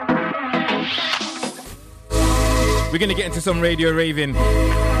 We're gonna get into some radio raving.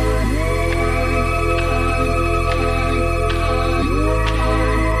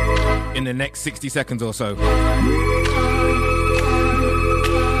 In the next 60 seconds or so.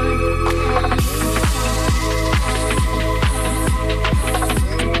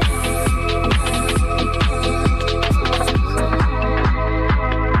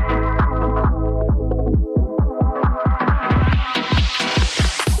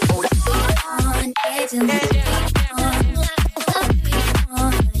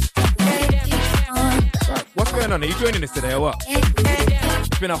 Are you joining us today or what?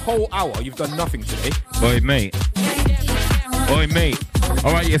 It's been a whole hour. You've done nothing today. Oi, mate. Oi, mate.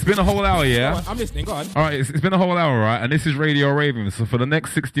 All right, it's been a whole hour, yeah? I'm listening, go on. All right, it's been a whole hour, right? And this is Radio Raving. So for the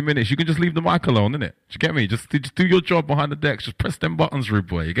next 60 minutes, you can just leave the mic alone, innit? Do you get me? Just do your job behind the decks. Just press them buttons, rude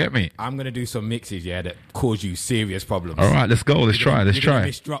boy. You get me? I'm going to do some mixes, yeah, that cause you serious problems. All right, let's go. Let's try. You're gonna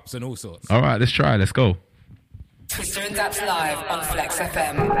miss drops and all sorts. All right, let's try. Let's go. Twister and Daps live on Flex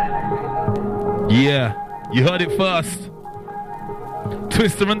FM. Yeah. You heard it first.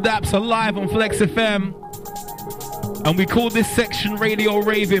 Twister and Daps are live on Flex FM. And we call this section Radio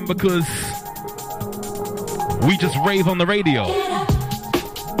Raving because we just rave on the radio.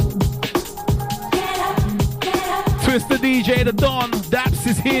 Twister DJ The Don, Daps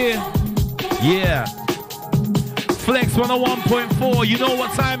is here. Yeah. Flex 101.4, you know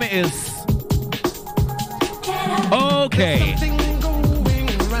what time it is. Okay.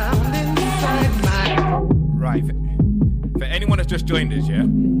 Right, for anyone that's just joined us, yeah,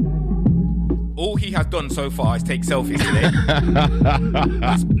 all he has done so far is take selfies today.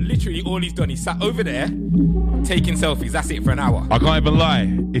 That's literally all he's done. He sat over there taking selfies. That's it for an hour. I can't even lie.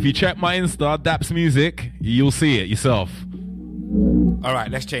 If you check my Insta, Daps Music, you'll see it yourself. All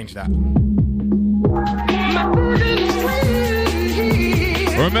right, let's change that.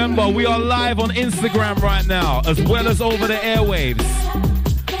 Remember, we are live on Instagram right now, as well as over the airwaves.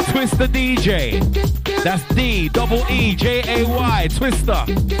 Twister DJ. That's D-E-E-J-A-Y. Twister.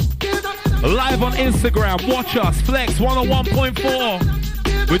 Live on Instagram. Watch us. Flex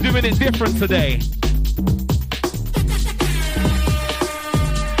 101.4. We're doing it different today.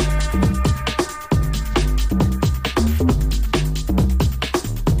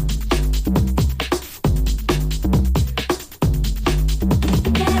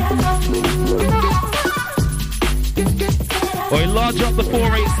 Oi, large up the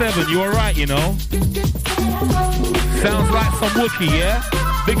 487. You alright, you know? Sounds like some Wookie, yeah?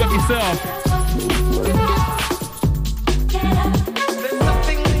 Big up yourself.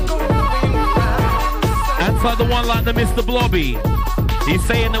 Answer the one like the Mr. Blobby. He's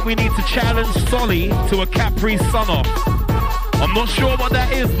saying that we need to challenge Solly to a Capri Sun-Off. I'm not sure what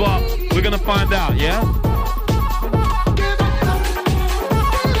that is, but we're gonna find out, yeah?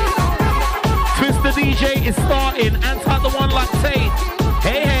 Twister DJ is starting. Anti the one like Tate.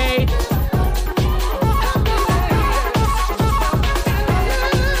 Hey, hey.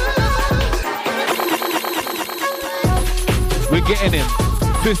 We're getting in.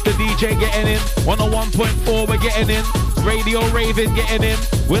 Twister DJ getting in. 101.4, we're getting in. Radio Raven getting in.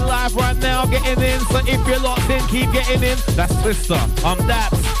 We're live right now getting in. So if you're locked in, keep getting in. That's Twister. I'm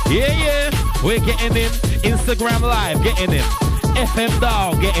Daps. Yeah, yeah. We're getting in. Instagram Live getting in. FM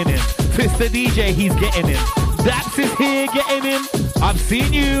Dial getting in. Twister DJ, he's getting in. Daps is here getting in. I've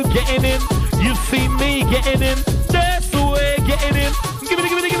seen you getting in. You've seen me getting in. That's the way getting in. Give it,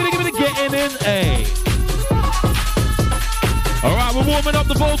 getting in. Hey. All right, we're warming up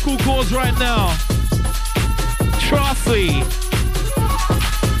the vocal cords right now. Trossie.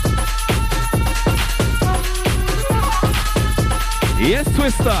 Yes,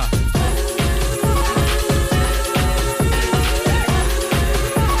 Twister.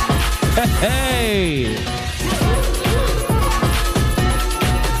 Hey.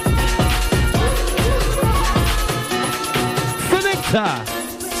 Selector.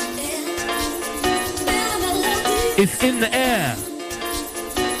 It's in the air.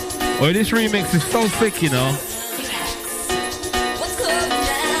 Oh, this remix is so sick, you know.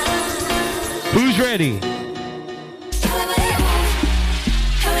 Who's ready?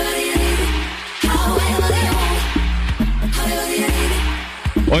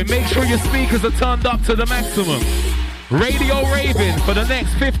 Oh, make sure your speakers are turned up to the maximum. Radio Raven for the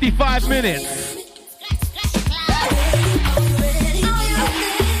next 55 minutes.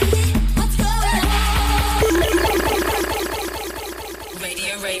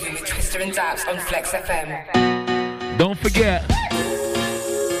 And Daps on Flex FM. Don't forget,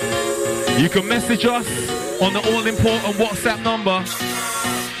 you can message us on the all-important WhatsApp number.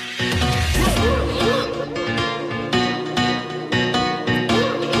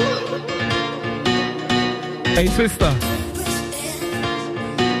 Hey, Twister.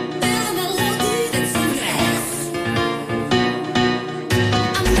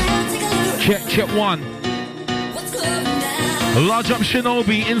 Check one. Large up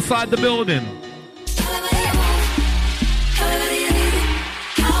Shinobi inside the building.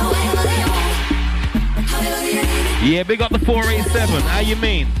 Yeah, big up the 487. How you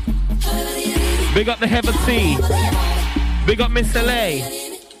mean? Big up the Heather T. Big up Miss LA.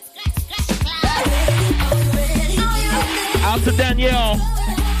 Out to Danielle.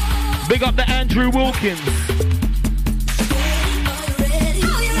 Big up the Andrew Wilkins.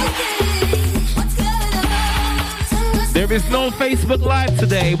 There is no Facebook Live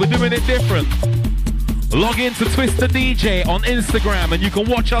today. We're doing it different. Log into Twister DJ on Instagram and you can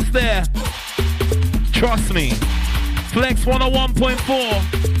watch us there. Trust me. Flex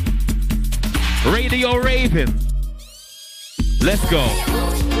 101.4. Radio Raven. Let's go.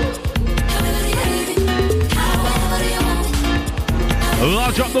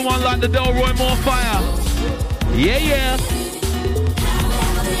 Large up the one like the Delroy Moore Fire. Yeah, yeah.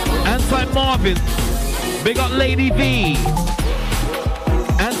 Anti-Marvin. Big up Lady V.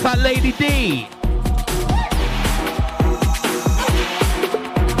 Anti-Lady D.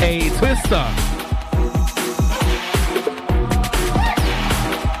 Hey, Twister.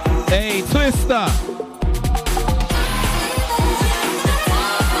 Hey, Twister.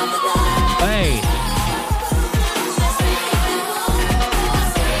 Hey.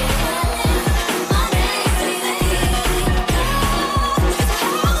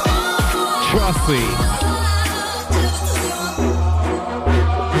 Trusty.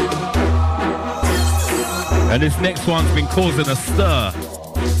 And this next one's been causing a stir.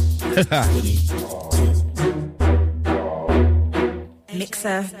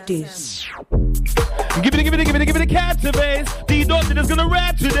 Mixer Deuce. Give it a captivate. D-Dot is gonna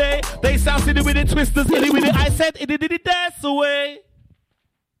rap today. They sound silly with it, Twisters silly with it. I said it that's away.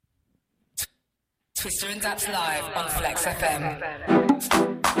 Twister and Daps live on Flex FM.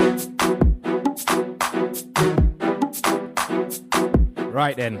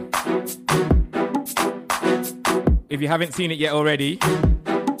 Right then. If you haven't seen it yet already,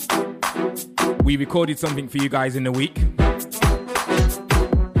 we recorded something for you guys in the week.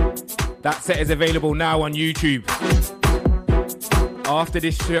 That set is available now on YouTube. After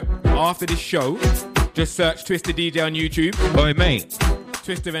this show, just search Twister DJ on YouTube. Oi, mate.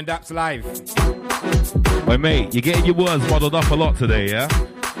 Twister and Daps live. Oi, mate, you're getting your words muddled up a lot today, yeah?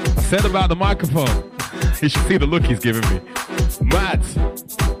 I said about the microphone. You should see the look he's giving me. Mad.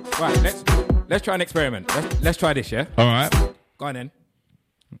 Right, let's try an experiment. Let's try this, yeah? All right. Go on then.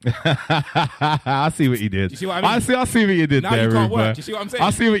 I see what you did. Do you see what I mean? I see what you did now there, you can't Ruba. work. Do you see what I'm saying?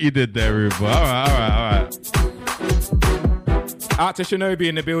 I see what you did there, Ruba. All right. Out to Shinobi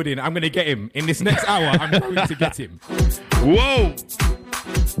in the building. I'm going to get him. In this next hour, I'm going to get him. Whoa!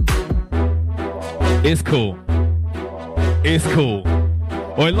 It's cool. It's cool.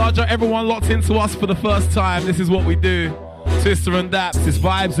 Oi, larger, everyone locked into us for the first time. This is what we do. Twister and Daps, it's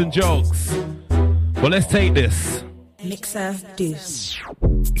vibes and jokes. Well, let's take this. Mixer Deuce.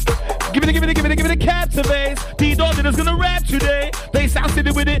 Give it a captivate. D-Dog is gonna rap today. They sound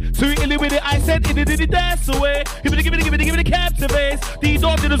silly with it, too illy with it. I said it, dance away. Give it a captivate.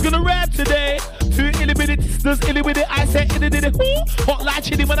 D-Dog is gonna rap today. Too illy with it, does illy with it. I said it, who? Hot like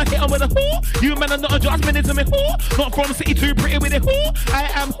chili when I hit 'em with a who? You man are not a judgment into me, who? Not from city too pretty with it, who? I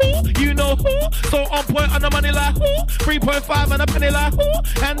am who? You know who? So on point on the money like who? 3.5 and a penny like who?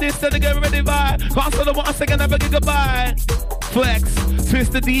 And this said to get ready by. Can't sell the 1 second, never get goodbye. Flex,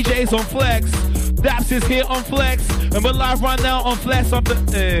 Twister DJs on Flex. Daps is here on Flex, and we're live right now on Flex. On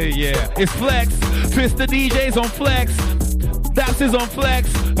the yeah, it's Flex. Twister DJs on Flex. Daps is on Flex,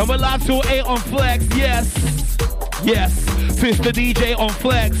 and we're live till 8 on Flex. Yes, Twister DJ on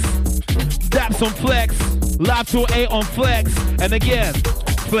Flex. Daps on Flex, live till 8 on Flex, and again,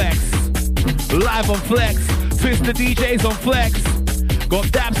 Flex, live on Flex. Twister DJs on Flex. Got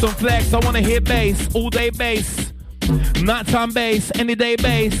Daps on Flex. I wanna hear bass, all day bass. Nighttime bass, any day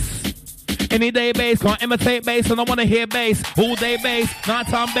bass. Any day bass, can't imitate bass and I wanna hear bass. All day bass,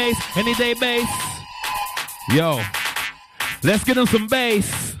 nighttime bass, any day bass. Yo, let's get them some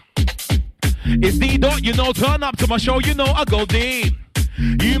bass. It's D-Dot, you know, turn up to my show, you know I go deep.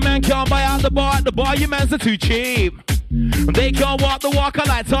 You man can't buy out the bar, at the bar you mans are too cheap. They can't walk the walk, I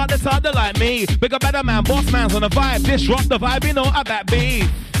like talk the talk, they like me. Bigger, better man, boss man's on the vibe. Disrupt the vibe, you know I bet beef.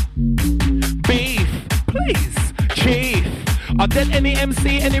 Beef, please. Chief, I did any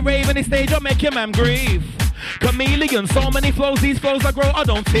MC, any rave, any stage, I'll make your man grieve. Chameleon, so many flows, these flows I grow, I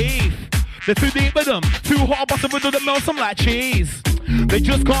don't teeth. They're too deep with them, too hot, but with them melts them like cheese. They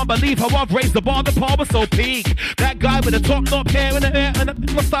just can't believe how I've raised the bar, the power was so peak. That guy with the top knot hair and the hair,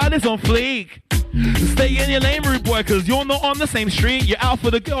 and my style is on fleek. Stay in your lane, rude boy, cause you're not on the same street. You're out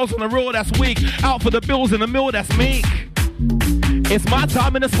for the girls on the road, that's weak. Out for the bills in the mill, that's meek. It's my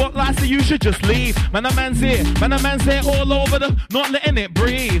time in the spotlight, so you should just leave. Man, a man's here all over the, not letting it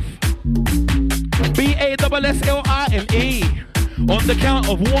breathe. B-A-S-S-L-I-N-E. On the count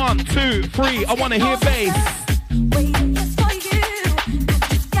of 1, 2, 3, I wanna hear bass.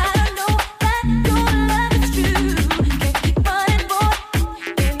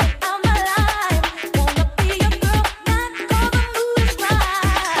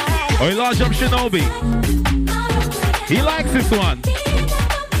 Oh, large up Shinobi. He likes this one.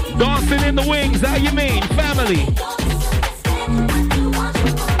 Dancing in the wings, how you mean? Family.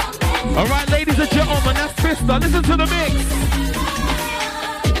 All right, ladies and gentlemen, that's Twister. Listen to the mix.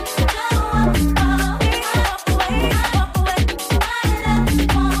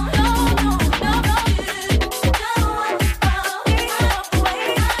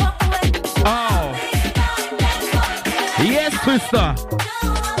 Oh. Yes, Twister.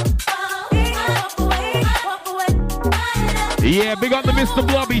 Yeah, big up the Mr.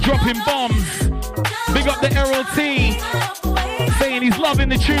 Blobby dropping bombs. Big up the Errol T saying he's loving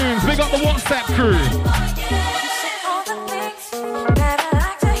the tunes. Big up the WhatsApp crew.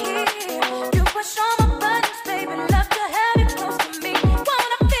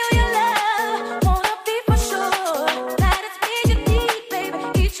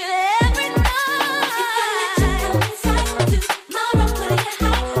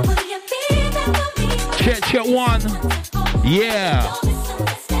 Check one. Yeah.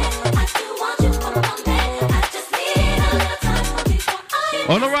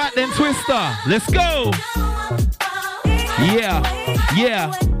 On the right then, Twister. Let's go. Yeah.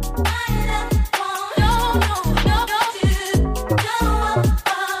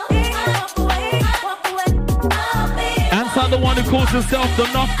 Answer the one who calls himself the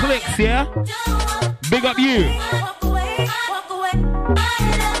Knock Clicks, yeah? Big up you.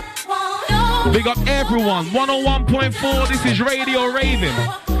 Big up everyone, 101.4, this is Radio Raven.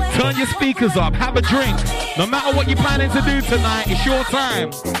 Turn your speakers up, have a drink. No matter what you're planning to do tonight, it's your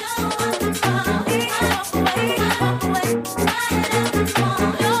time.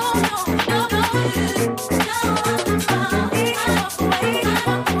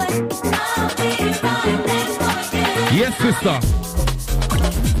 Yes, sister.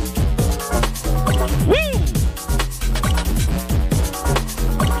 Woo!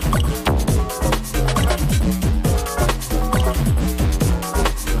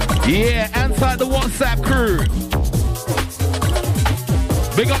 Yeah, inside the WhatsApp crew.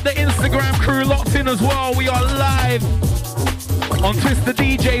 Big up the Instagram crew locked in as well. We are live on Twister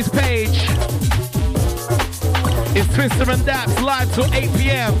DJ's page. It's Twister and Daps live till 8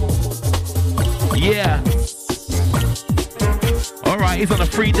 p.m. Yeah. Alright, he's on a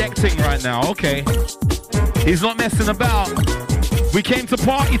free deck thing right now. Okay. He's not messing about. We came to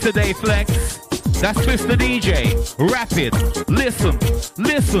party today, Flex. That's Twister DJ. Rapid. Listen.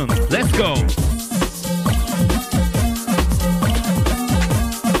 Listen. Let's go.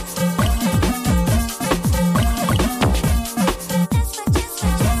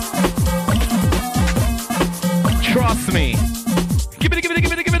 Trust me. Give it, give it,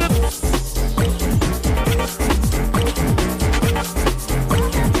 give it, give it.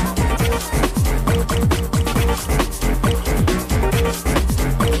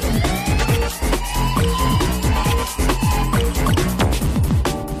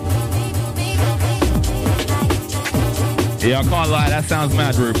 Yeah, I can't lie, that sounds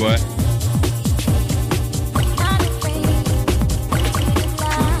mad rude, boy.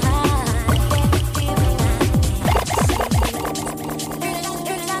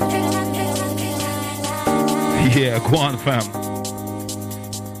 Yeah, Quan fam.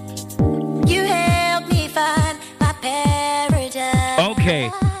 You help me find my paradise.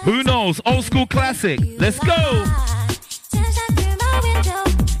 Okay, who knows? Old school classic. Let's go.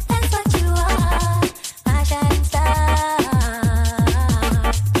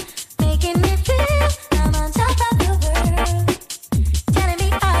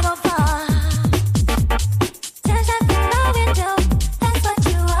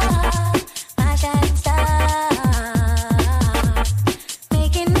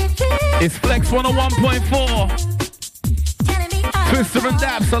 It's Flex 101.4. Twister and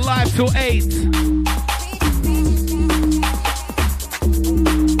Daps alive till 8.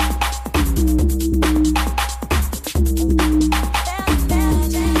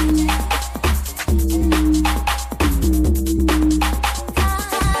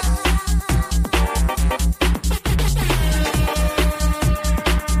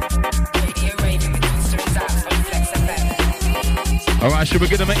 Alright, should we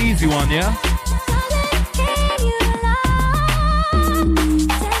give them an easy one, yeah?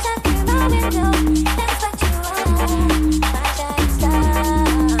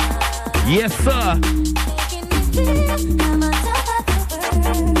 Yes, sir.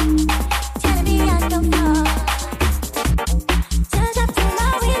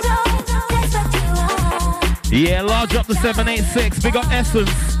 Yeah, large up the 786. Big up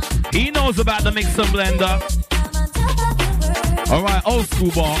Essence. He knows about the mixer blender. Alright, old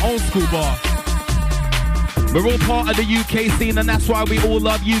school bar, old school bar. We're all part of the UK scene and that's why we all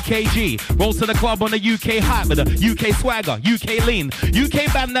love UKG. Roll to the club on the UK hype with the UK swagger, UK lean.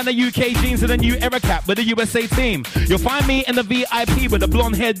 UK bandana, UK jeans and a new era cap with the USA team. You'll find me in the VIP with the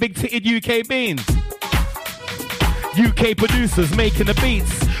blonde haired, big titted UK beans. UK producers making the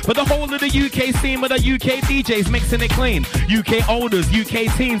beats. For the whole of the UK scene with the UK DJs mixing it clean. UK olders,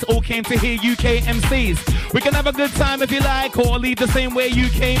 UK teens all came to hear UK MCs. We can have a good time if you like or leave the same way you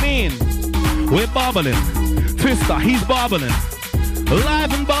came in. We're barbling. Twister, he's barbling.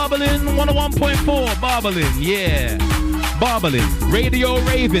 Live and barbling, 101.4 barbling, yeah. Barbling, radio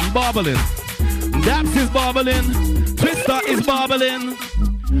raving, barbling. Daps is barbling. Twister is barbling.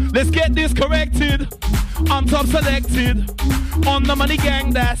 Let's get this corrected. On top selected. On the money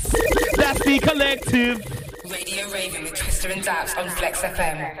gang, that's the collective. Radio raving with Twister and Daps on Flex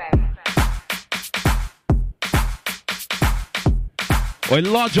FM. Well,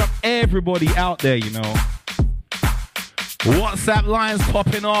 large up everybody out there, you know. WhatsApp lines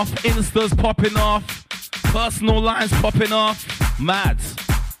popping off, Instas popping off, personal lines popping off. Mad.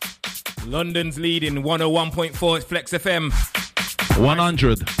 London's leading 101.4 Flex FM.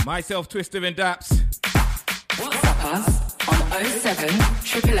 100. Myself, Twister and Daps. WhatsApp us on 07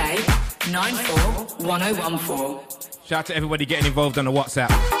 888 94 1014. Shout out to everybody getting involved on the WhatsApp.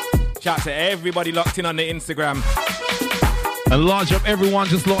 Shout out to everybody locked in on the Instagram. And large up everyone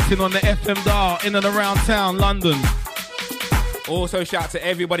just locked in on the FM dial in and around town, London. Also shout out to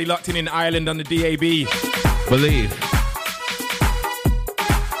everybody locked in Ireland on the DAB. Believe.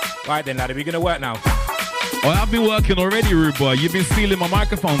 Right then, lad, are we going to work now? Oh, I've been working already, rude boy. You've been stealing my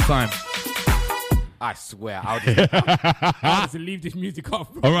microphone time. I swear, I'll just leave this music off.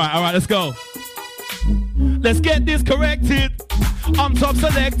 All right, let's go. Let's get this corrected. I'm top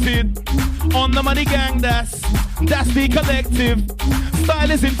selected. On the money gang, that's the collective.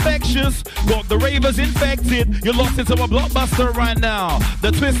 Style is infectious. Got the ravers infected. You're locked into a blockbuster right now. The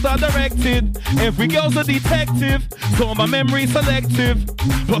Twister directed. Every girl's a detective. So my memory selective.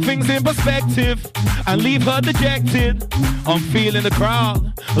 Put things in perspective and leave her dejected. I'm feeling the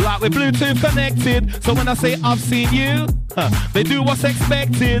crowd like we're Bluetooth connected. So when I say I've seen you, they do what's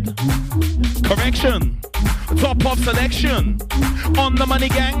expected. Correction. Top of selection. On the money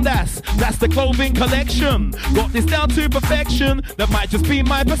gang, that's the clothing collection. Got this down to perfection. That might just be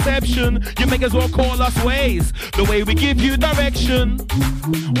my perception. You may as well call us ways. The way we give you direction.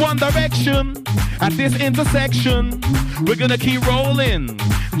 One direction. At this intersection, we're gonna keep rolling.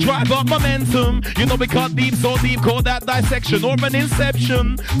 Drive up momentum. You know we cut deep, so deep, call that dissection or an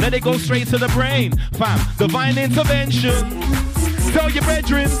inception. Let it go straight to the brain. Fam, divine intervention. Tell your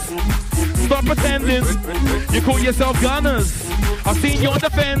brethren, stop pretending. You call yourself gunners. I've seen you're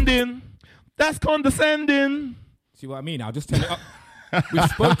defending. That's condescending. See what I mean? I'll just turn it up. We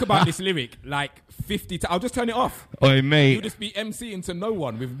spoke about this lyric like 50 times. I'll just turn it off. Oi, mate. You'll just be MCing to no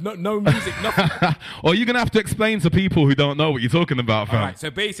one with no music, nothing. Or you're going to have to explain to people who don't know what you're talking about, fam. All right, so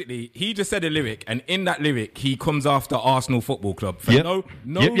basically, he just said a lyric, and in that lyric, he comes after Arsenal Football Club. For no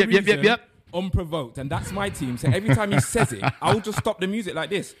reason, unprovoked. And that's my team. So every time he says it, I'll just stop the music like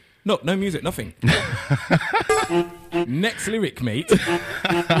this. No music, nothing. Next lyric, mate.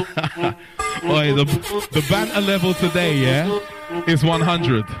 Oi, the banter level today, yeah, is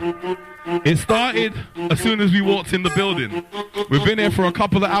 100. It started as soon as we walked in the building. We've been here for a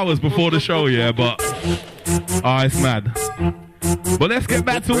couple of hours before the show, yeah, but it's mad. But let's get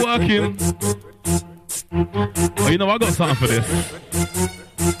back to working. Oh, you know, I got something for this.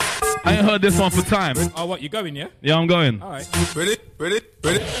 I ain't heard this one for time. Oh, what, you going, yeah? Yeah, I'm going. All right. Ready?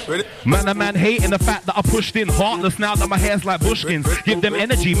 Man hating the fact that I pushed in. Heartless now that my hair's like bushkins. Give them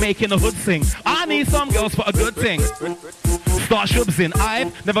energy, making a hood sing. I need some girls for a good thing. Start shubs in.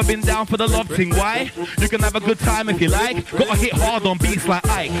 I've never been down for the love thing. Why? You can have a good time if you like. Gotta hit hard on beats like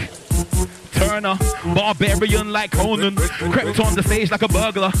Ike Turner, barbarian like Conan. Crept on the stage like a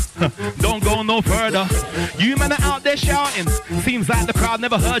burglar. Don't go no further. You men are out there shouting. Seems like the crowd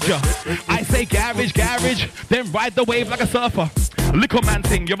never heard ya. I say garage, then ride the wave like a surfer. Little man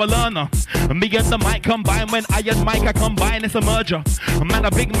thing, you're a learner. Me and the mic combine. When I and Mike I combine, it's a merger. Man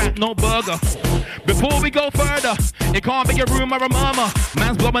a Big Mac, no burger. Before we go further, it can't be a rumor or a murmur.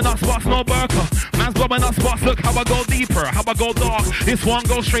 Man's blowing up spots, no burger. Man's blowing up spots, look how I go deeper, how I go dark. This one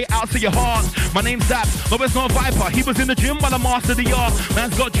goes straight out to your heart. My name's Zap, no it's not Viper. He was in the gym while I mastered the art.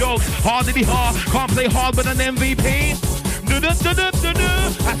 Man's got jokes, hard to be hard. Can't play hard with an MVP. That's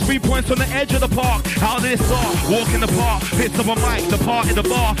 3 points on the edge of the park. How did it start? Walk in the park, bits of a mic, the part in the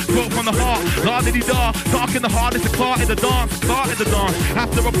bar, quote from the heart. La diddy da, dark in the heart, it's a clot in the dance, start in the dance.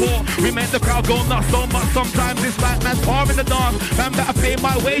 Have to report, we make the crowd go nuts so much. Sometimes it's like man's par in the dance. Man better pay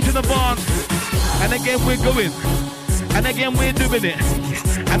my wage in advance. And again we're going, and again we're doing it,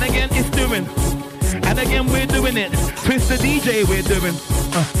 and again it's doing, and again we're doing it. Twist the DJ, we're doing.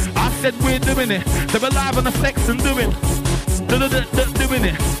 I said we're doing it. So we're live on the flex and doing. Doing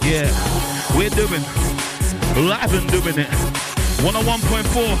it, yeah, we're doing live and doing it.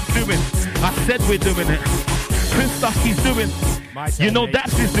 101.4 doing. I said we're doing it. Twister, he's doing. Turn, you know mate.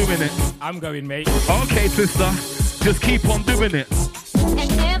 Daps is doing it. I'm going, mate. Okay, Twister, just keep on doing it. Every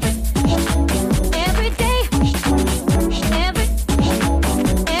day, every day, mix.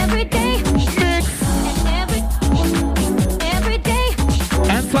 Every day,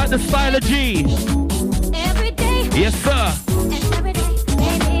 Inside the style of G. every day. Yes, sir.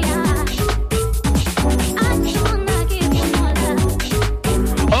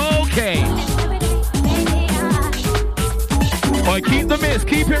 Okay. Alright, keep the mix,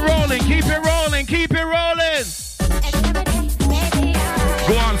 keep it rolling, keep it rolling, keep it rolling.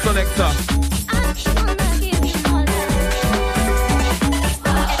 Go on, selector.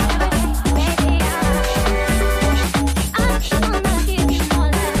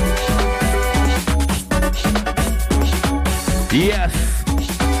 Yes.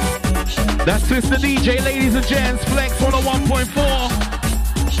 That's Twister DJ, ladies and gents. Flex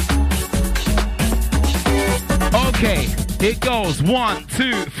 101.4. Okay, it goes 1,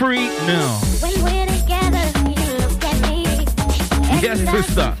 2, 3, now. When we're together, you look at me. Yes,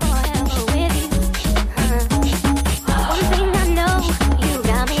 sister. One thing I know, you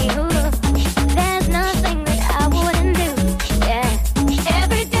got me hooked. There's nothing that I wouldn't do. Yeah.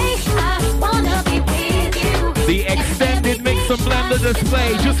 Every day I wanna be with you. The extended mix and blender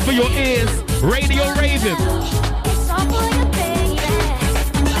display just for your ears. Radio Raven. It's all for you, baby.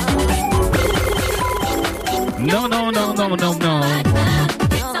 No.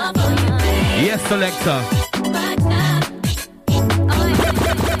 Yes, selector.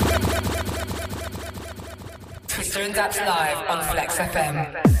 Twister and Daps live on Flex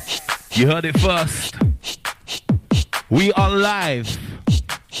FM. You heard it first. We are live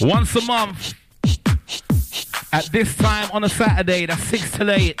once a month at this time on a Saturday. That's 6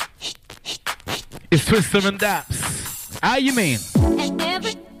 till 8. It's Twister and Daps. How you mean? And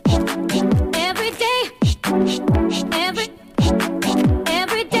every day,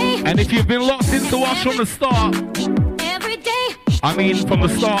 And if you've been locked into us from the start, I mean from the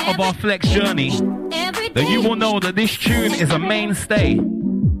start of our Flex journey, then you will know that this tune is a mainstay.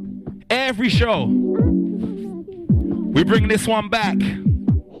 Every show, we bring this one back.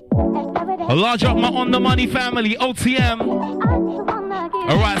 A large up my On The Money family, OTM.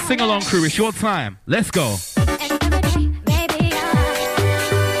 Alright, sing along crew, it's your time. Let's go.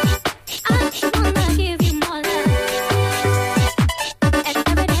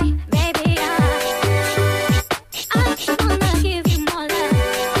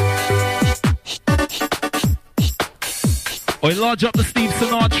 Oi, large up the Steve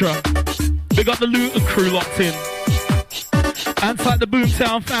Sinatra. Big up the Luton crew locked in. Inside the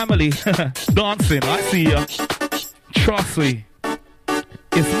Boomtown family. Dancing, I see ya. Trust me.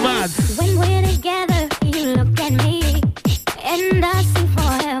 It's mad. When we're together, you look at me, and I see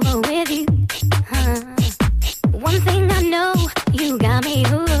forever with you. One thing I know, you got me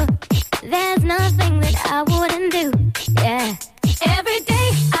hooked. There's nothing that I wouldn't do. Yeah. Every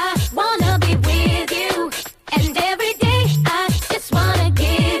day I wanna be with you, and every day I just wanna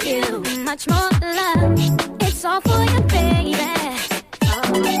give you much more love. It's all for you, baby.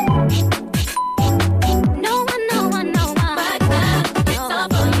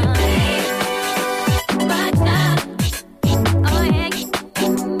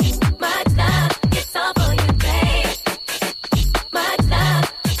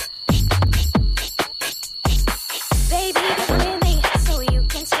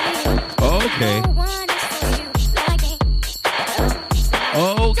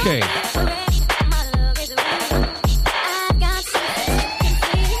 Okay.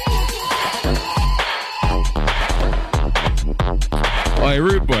 Alright,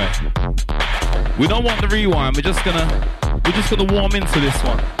 Rude Boy. We don't want the rewind. We're just gonna warm into this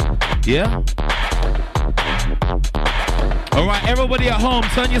one. Yeah? Alright, everybody at home,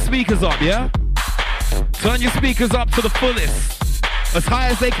 turn your speakers up, yeah? Turn your speakers up to the fullest. As high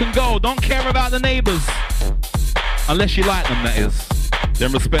as they can go. Don't care about the neighbors. Unless you like them, that is.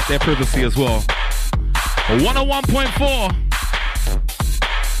 Then respect their privacy as well. 101.4.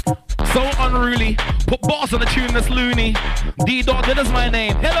 So unruly. Put bars on the tune that's loony. D-Dot, that is my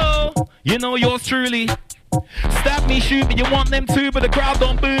name. Hello. You know yours truly. Stab me, shoot me, you want them too, but the crowd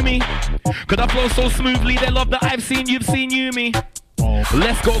don't boo me. Cause I flow so smoothly, they love that I've seen, you've seen you, me.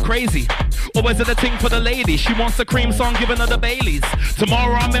 Let's go crazy. Always at the thing for the lady. She wants a cream song, giving her the Baileys.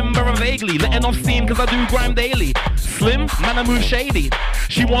 Tomorrow I remember her vaguely, letting off steam cause I do grime daily. Slim, man I move shady.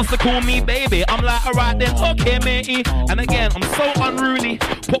 She wants to call me baby. I'm like, alright then, okay matey. And again, I'm so unruly.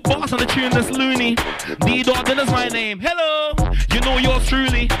 Put bars on the tune that's loony. D-Dot, that is my name. Hello, you know yours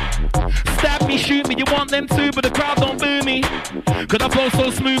truly. Stab me, shoot me, you want them too, but the crowd don't boo me. Cause I flow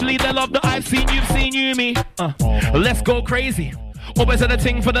so smoothly, they love that I've seen, you've seen you, me. Let's go crazy. Always had a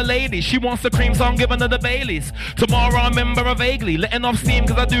thing for the lady. She wants the cream, so I'm giving her the Baileys. Tomorrow I remember her vaguely, letting off steam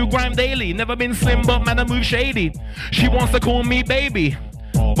cause I do grime daily. Never been slim, but man I move shady. She wants to call me baby,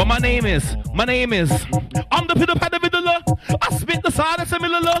 but my name is I'm the pitter patter viddler. I spit the side of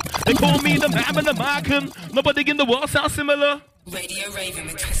similar. They call me the man with the mic, and nobody in the world sounds similar. Radio Raven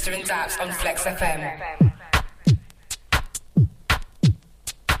with Twister and Daps on Flex FM.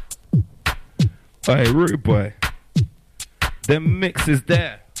 Hey, Rude Boy. Them mixes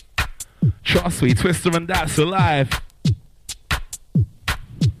there. Trust me, Twister and Daps alive.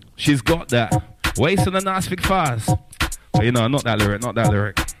 She's got that. Wasting a nice big fires. But you know, not that lyric.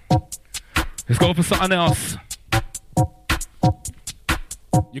 Let's go for something else.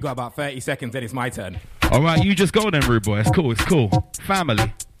 You got about 30 seconds, then it's my turn. Alright, you just go then, Rude Boy. It's cool.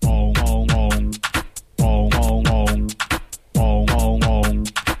 Family.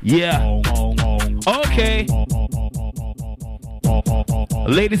 Yeah. Okay.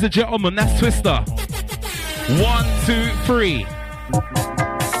 Ladies and gentlemen, that's Twister. 1, 2, 3.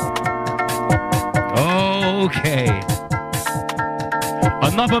 Okay.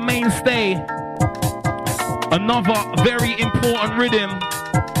 Another mainstay. Another very important rhythm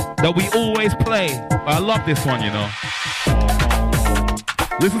that we always play. I love this one, you know.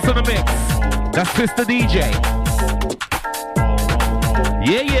 Listen to the mix. That's Twister DJ.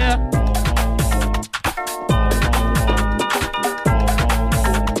 Yeah.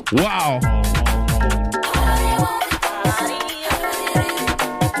 Wow.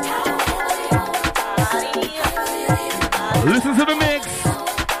 Listen to the mix.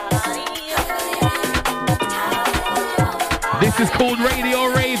 This is called Radio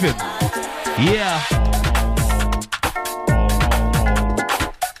Raven. Yeah.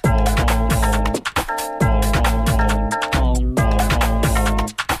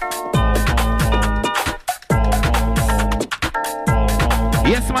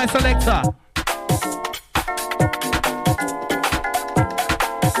 Yes, my selector. Ha.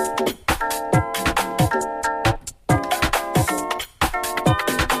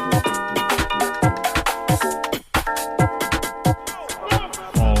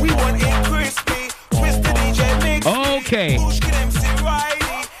 We want it crispy, twist the DJ mix. Okay. Bushkin MC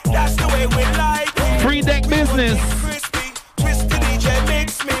Riley, that's the way we like it. Free deck business. Crispy, twist the DJ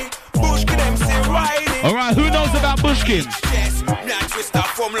mix me. Bushkin MC Riley. All right, who knows about Bushkin? Yes, me and Twister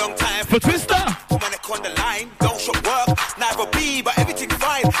from long time. For Twister? Come on, on the line, don't show work, neither be, but everything's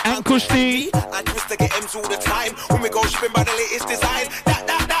fine. And Kushti. And Twister get M's all the time. When we go shipping by the latest design,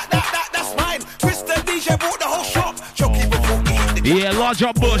 that's mine. Twister DJ bought the whole shop. Choke people thought he hit the Yeah, large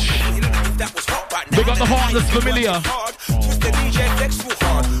up Bush. We got the heartless familiar. Twister DJ flex too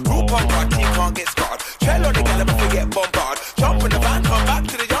hard. Rope on God, team can't get scarred. Trail on the gallop and get bombard. Jump in the van, come back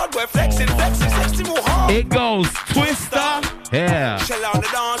to the yard where flexing, sexy more hard. It goes Twister. Yeah. Shell on the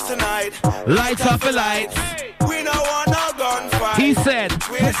dance tonight. Light up the lights. We don't want no gunfight. He said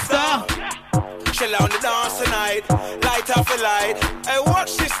Twister. Shell on the dance tonight. Light up the light. Hey,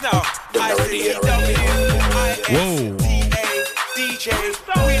 watch this now. I-C-E-W-I-S-T-A DJ.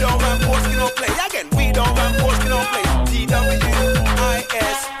 We don't run Porsche, no play. Again, we don't run Porsche, no play. T-W-I-S-T-A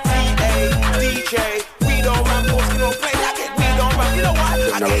DJ. We don't run Porsche, no play. Again, we don't run. You know what?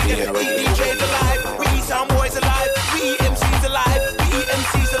 I can't get the DJs alive. We eat some boys alive. We eat MCs alive. We eat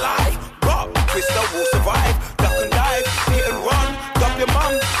MCs alive. Rock, Twister will survive. Duck and dive, hit and run. Dump your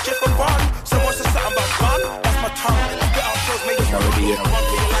mum, just for fun. Someone says something about fun. That's my tongue. Get out shows, make sure you run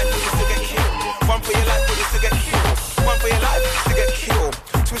for your life, but you still get killed. Run for your life, but you still get killed. Run for your life, still get killed.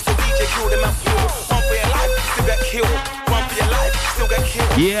 Twister DJ, kill them and kill. Run for your life, still get killed. Run for your life, still get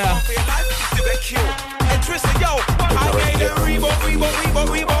killed. Yeah. Run for your life, still get killed. And Twister, yo, I gave the Reebok.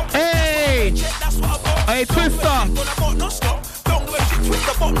 Hey! Hey, Twister! Don't give a shit,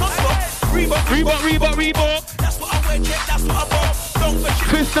 Twister, but not stop. Reebok. That's what I wear, check, that's what I bought. Don't give a shit.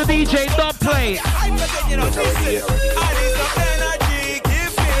 Twister DJ, dub play. I need some energy,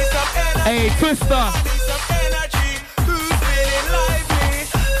 give me some energy. Hey, Twister. I need some energy, who's feeling lively?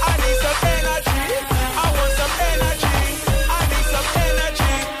 I need some energy, I want some energy. I need some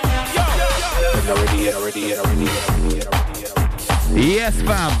energy, yo. Yes,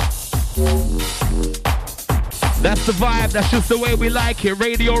 fam. That's the vibe, that's just the way we like it.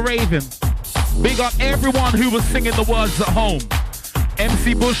 Radio Raven. Big up everyone who was singing the words at home.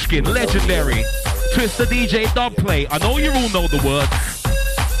 MC Bushkin, legendary. Twister DJ, dub play. I know you all know the words.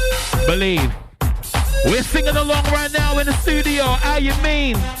 Believe. We're singing along right now in the studio. How you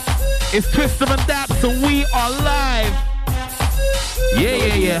mean? It's Twister and Daps and we are live.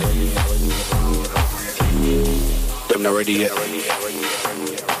 Yeah. Them not ready yet.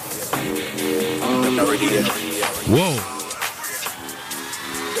 Them not ready yet. Whoa.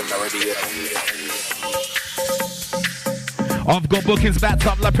 Them not ready yet. I've got bookings backed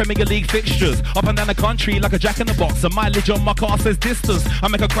up like Premier League fixtures. Up and down the country like a jack in the box. The mileage on my car says distance. I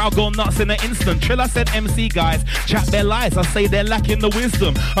make a crowd go nuts in an instant. Trill, I said MC guys chat their lies. I say they're lacking the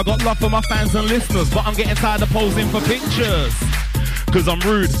wisdom. I got love for my fans and listeners, but I'm getting tired of posing for pictures. Cause I'm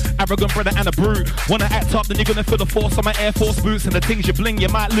rude, arrogant brother and a brute. Wanna act up, then you're gonna feel the force on my Air Force boots. And the things you bling, you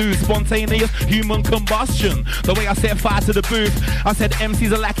might lose. Spontaneous human combustion. The way I set fire to the booth. I said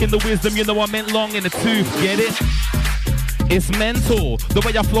MCs are lacking the wisdom. You know I meant long in the tooth, get it? It's mental, the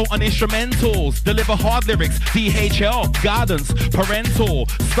way I flow on instrumentals. Deliver hard lyrics, DHL, guidance, parental,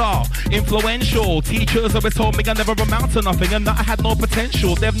 style, influential. Teachers always told me I never amount to nothing and that I had no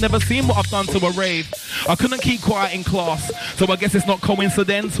potential. They've never seen what I've done to a rave. I couldn't keep quiet in class, so I guess it's not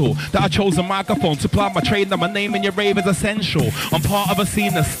coincidental that I chose a microphone to ply my trade. Now my name in your rave is essential. I'm part of a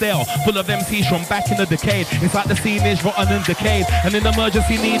scene that's stale, full of MCs from back in the decade. It's like the scene is rotten and decayed and in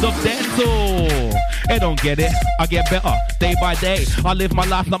emergency need of dental. They don't get it, I get better day by day. I live my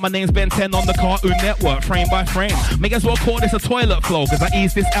life like my name's Ben 10 on the Cartoon Network, frame by frame. May as well call this a toilet flow, cause I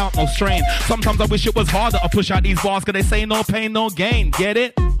ease this out, no strain. Sometimes I wish it was harder to push out these bars, cause they say no pain, no gain, get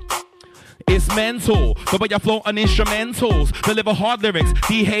it? It's mental, the way I flow on instrumentals. Deliver hard lyrics,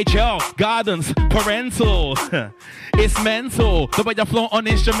 DHL, guidance, parental. It's mental, the way I flow on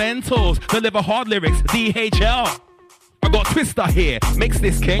instrumentals. Deliver hard lyrics, DHL. I got Twister here, mix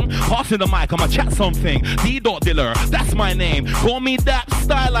this king. Passing the mic, I'ma chat something. D.Diller, that's my name. Call me that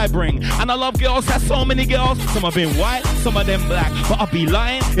style I bring. And I love girls, have so many girls. Some have been white, some of them black. But I'd be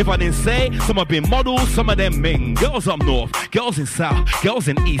lying if I didn't say some have been models, some of them Ming. Girls up north, girls in south, girls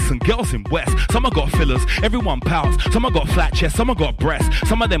in east and girls in west. Some have got fillers, everyone pouts. Some have got flat chest, some have got breasts.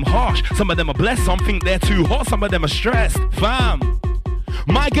 Some of them harsh, some of them are blessed. Some think they're too hot, some of them are stressed. Fam.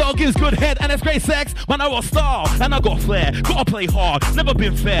 My girl gives good head and it's great sex. Man, I got style and I got flair. Gotta play hard, never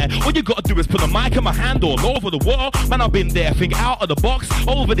been fair. All you gotta do is put a mic in my hand all over the world. Man, I've been there, think out of the box.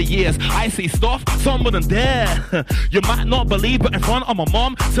 Over the years, I see stuff some wouldn't dare. You might not believe, but in front of my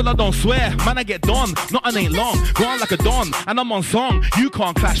mom, still I don't swear. Man, I get done, nothing ain't long. Go on like a don, and I'm on song. You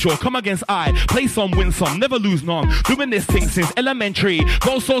can't clash or come against I. Play some, win some, never lose none. Doing this thing since elementary.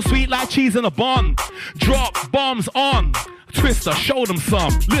 Go so sweet like cheese in a bun. Drop bombs on. Twister, show them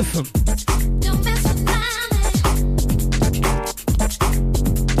some. Listen.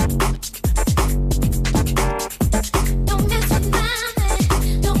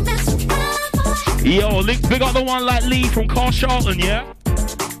 Yo, big up the one like Lee from Carl Charlton, yeah?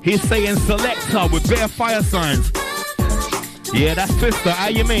 He's saying selector with bare fire signs. Yeah, that's Twister, how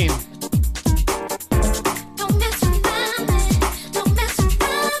you mean?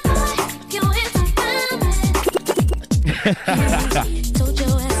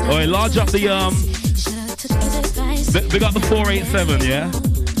 Oi, large up the big up the 487, yeah?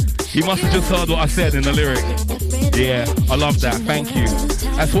 You must have just heard what I said in the lyric. Yeah, I love that, thank you.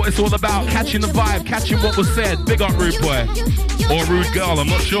 That's what it's all about, catching the vibe, catching what was said. Big up Rude Boy. Or Rude Girl, I'm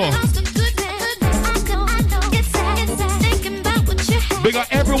not sure. Big up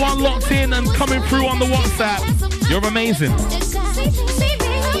everyone locked in and coming through on the WhatsApp. You're amazing.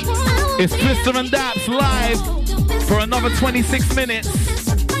 It's Twister and Daps live for another 26 minutes.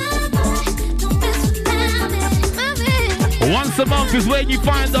 Once a month is where you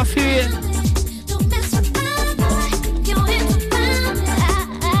find us here.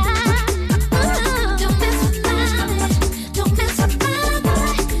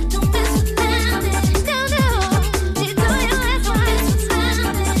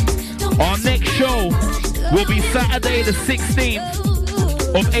 Our next show will be Saturday the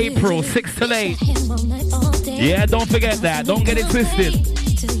 16th of April, 6 till 8. Yeah, don't forget that. Don't get it twisted.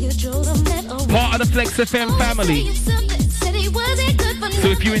 Part of the Flex FM family. So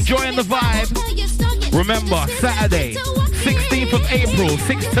if you're enjoying the vibe, remember, Saturday, 16th of April,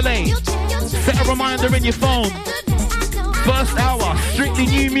 6 till 8. Set a reminder in your phone. First hour, strictly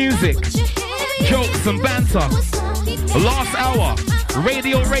new music. Jokes and banter. Last hour,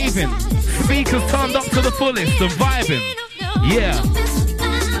 radio raving. Speakers turned up to the fullest and vibing. Yeah.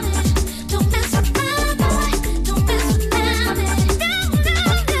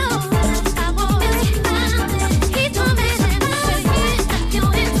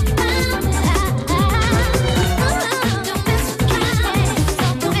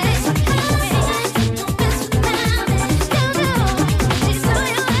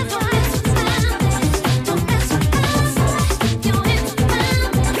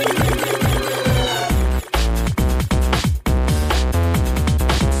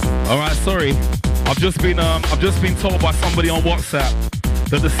 Sorry, I've just been told by somebody on WhatsApp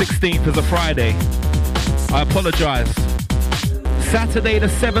that the 16th is a Friday. I apologize. Saturday the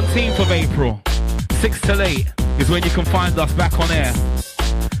 17th of April, 6 till 8 is when you can find us back on air.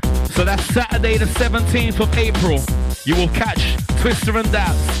 So that's Saturday the 17th of April. You will catch Twister and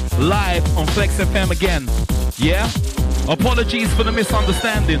Daps live on Flex FM again. Yeah? Apologies for the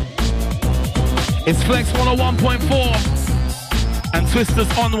misunderstanding. It's Flex 101.4. And Twister's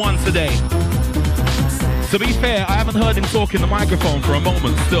on one today. To be fair, I haven't heard him talk in the microphone for a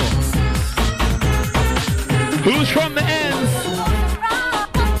moment still. Who's from the ends?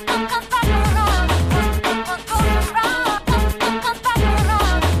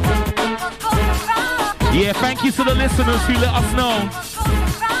 Yeah, thank you to the listeners who let us know.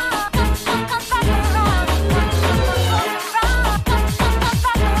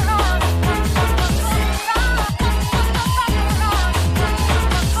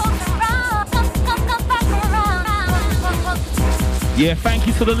 Yeah, thank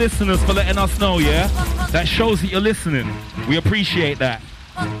you to the listeners for letting us know, yeah? That shows that you're listening. We appreciate that.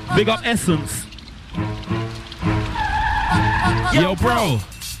 Big up Essence. Yo, bro.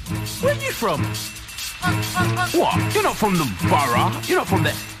 Where you from? What? You're not from the borough. You're not from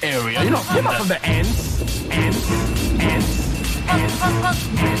the area. You're not from the ends.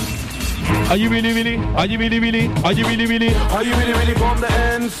 Are you really? Are you really? Are you really? Are you really from the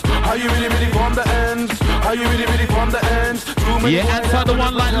ends? Are you really from the ends? Are you really from the ends? Yeah, answer the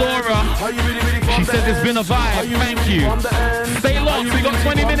one like Laura. She says it's been a vibe. Thank you. Stay locked. We got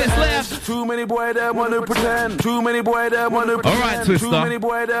 20 minutes left. Too many boys that want to pretend. Too many boys that want to pretend. All right, Twister. Too many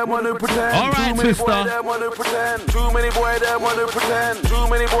boys that want to pretend. All right, Twister. Too many boys that want to pretend. Too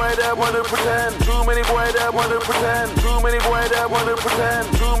many boys that want to pretend. Too many boys that want to pretend. Too many boys that want to pretend.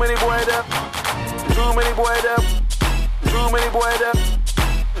 Too many boys that. Too many boys that. Too many boys that.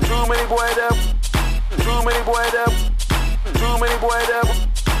 Too many boys that. Too many boys that. too many boy them.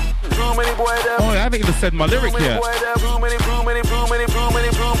 Too many boy them. Oh, I haven't even said my lyric yet. Too many.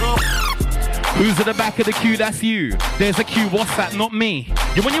 Who's at the back of the queue? That's you. There's a queue. What's that? Not me.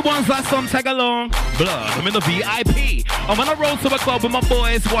 You want your ones like some tag along? Blood. I'm in the VIP. I'm on a road to a club with my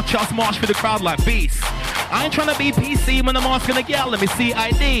boys. Watch us march through the crowd like beasts. I ain't trying to be PC when I'm asking a gal. Let me see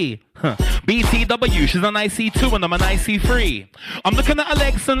ID. BTW, she's an IC2 and I'm an IC3. I'm looking at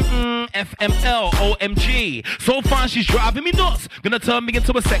Alexa, FML, OMG. So far she's driving me nuts. Gonna turn me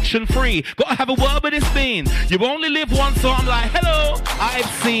into a section 3. Gotta have a word with this bean. You only live once, so I'm like, hello. I've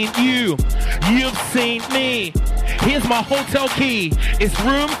seen you. You've seen me. Here's my hotel key. It's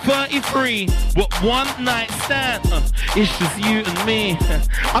room 33. What one night stand. It's just you and me.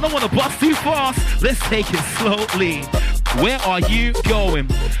 I don't wanna bust too fast. Let's take it slowly. Where are you going?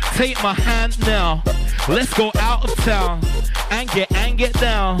 Take my hand now. Let's go out of town and get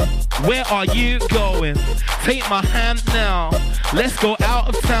down. Where are you going? Take my hand now. Let's go out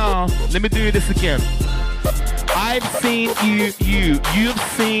of town. Let me do this again. I've seen you. You've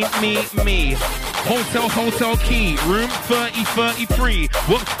seen me. Hotel key. Room 33.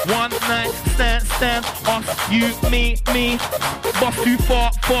 What one night stand. Us, you, me. Bust too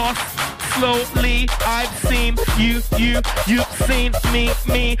fast. Slowly, I've seen you, you've seen me,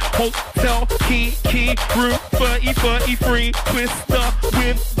 hotel key, room 33, Twister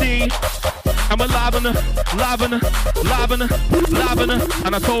with D. I'm a livener,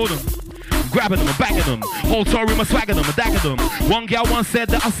 and I told him, grabbing them and banging them, hotel room and swagging them and dagging them. One gal once said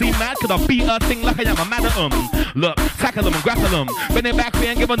that I seem mad, could I beat her thing like I am a mad at them. Look, tackle them and grapple them, bend it back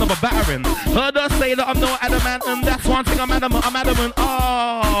and give another battering. Heard her say that I'm no adamant, and that's one thing I'm adamant.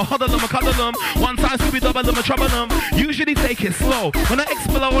 Oh, huddle them and cuddle them, one time we double them and trouble them. Usually take it slow, when I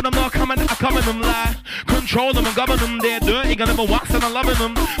explode I'm not coming, I come in them like, control them and govern them. They're dirty, got them and wax and I'm loving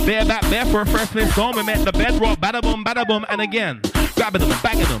them. Bare back, bare for a fresh place, so me met the bedrock, bada boom, and again. Grabbing them and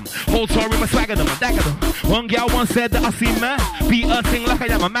bagging them, hotel room and swagging them and dagging them. One gal once said that I seem mad, beat her thing like I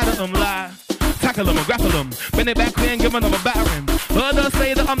am a mad at them, like tackle them and grapple them, bend it back and give them a battering. Heard her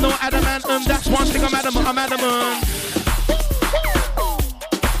say that I'm no adamant, and that's one thing I'm adamant.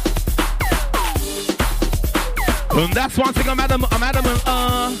 And that's one thing I'm adamant.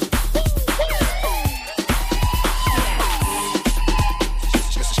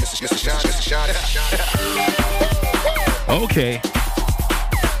 Okay.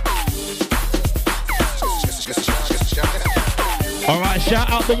 Alright, shout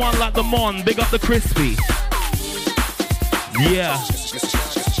out the one like the Mon, big up the Crispy. Yeah.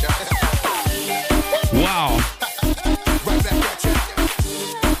 Wow.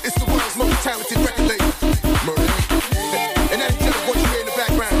 It's the world's most talented record label. And then tell what you hear in the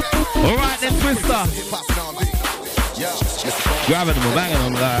background. Alright then, Twister. Grabbing them and banging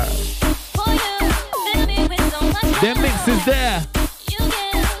them like. Their mix is there.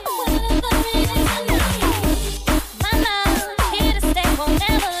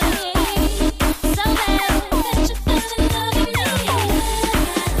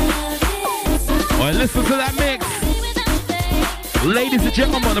 Alright, listen to that mix. Ladies and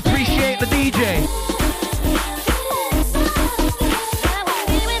gentlemen, appreciate the DJ.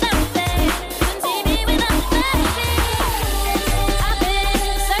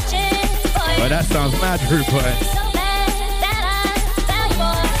 Oh, that sounds mad, rude boy.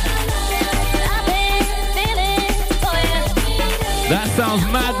 That sounds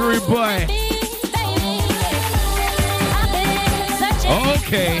mad, rude boy.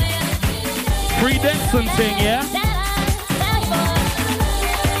 Okay. Pre-Dexon thing, yeah?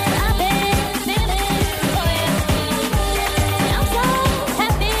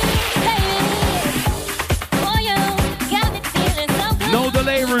 No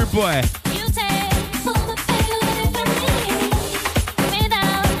delay, rude boy.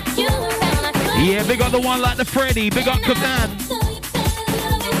 Yeah, big up the one like the Freddy, big up Kazan.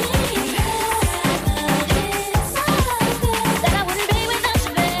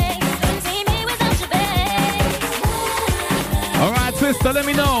 Alright, Twister, let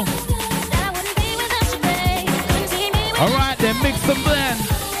me know. Alright, then mix and blend.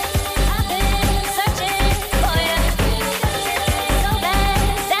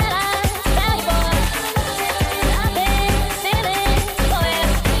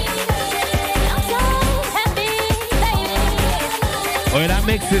 Oh, that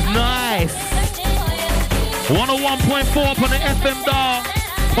mix is nice. 101.4 up on the FM dial.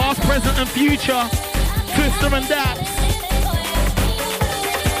 Past, present, and future. Twister and Daps.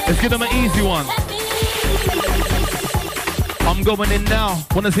 Let's give them an easy one. I'm going in now.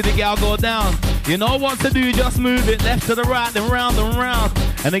 Wanna see the gal go down. You know what to do, just move it left to the right, then round and round.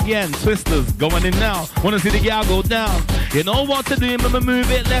 And again, Twisters going in now. Wanna see the gal go down. You know what to do, mama, move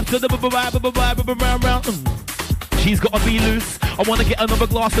it left to the round. She's gotta be loose. I wanna get another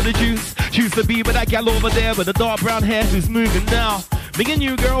glass of the juice. Choose to be with that gal over there with the dark brown hair who's moving now. Me and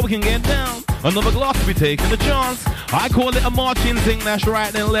you, girl, we can get down. Another glass to be taking a chance. I call it a marching thing. That's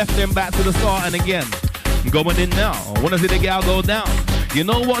right, then left, then back to the start and again. I'm going in now. I wanna see the gal go down. You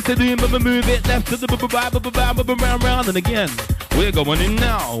know what to do, mama, move it left to the round and again. We're going in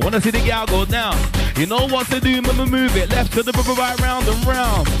now. Wanna see the gal go down. You know what to do, mama, move it left to the right round and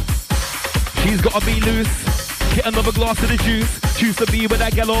round. She's gotta be loose. Get another glass of the juice. Choose to be with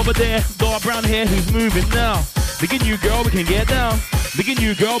that gal over there. Dark brown hair who's moving now. Big and you, girl, we can get down. Big and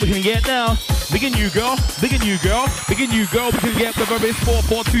you, girl, we can get down. Big and you, girl, big and you, girl, big and you, girl, we can get whether it's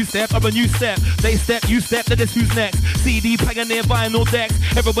 4-4-2 step or a new step. They step, you step, that is who's next. CD, Pioneer, vinyl decks.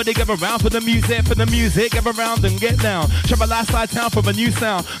 Everybody get around for the music, get around and get down. Travel outside town for a new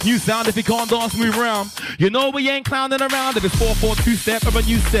sound. New sound, if you can't dance, move around. You know we ain't clowning around if it's 4-4-2 step or a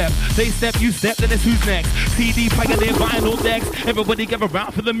new step. They step, you step, then it's who's next. CD, Pioneer, vinyl decks. Everybody get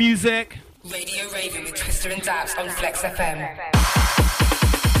around for the music. Radio Raven with Twister and Daps on Flex FM.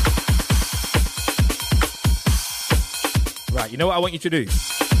 Right, you know what I want you to do?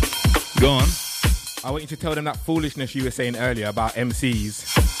 Go on. I want you to tell them that foolishness you were saying earlier about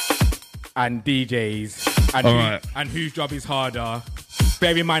MCs and DJs and whose job is harder.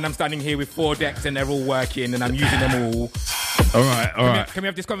 Bear in mind, I'm standing here with 4 decks and they're all working and I'm using them all. All right. Can we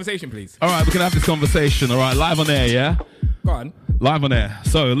have this conversation, please? All right, we can have this conversation. All right, live on air, yeah? Go on. Live on air.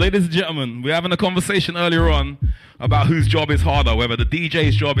 So, ladies and gentlemen, we're having a conversation earlier on about whose job is harder, whether the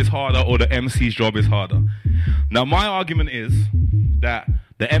DJ's job is harder or the MC's job is harder. Now, my argument is that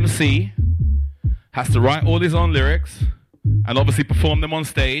the MC has to write all his own lyrics and obviously perform them on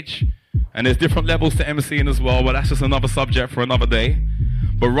stage. And there's different levels to MCing as well, but that's just another subject for another day.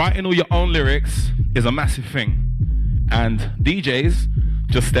 But writing all your own lyrics is a massive thing. And DJs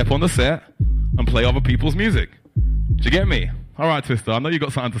just step on the set and play other people's music. Do you get me? All right, Twister, I know you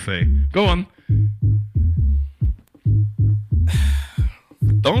got something to say. Go on.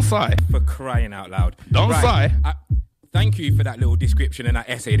 Don't sigh. For crying out loud. Don't sigh. Thank you for that little description and that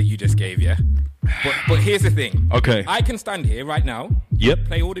essay that you just gave, yeah? But here's the thing. Okay. I can stand here right now. Yep.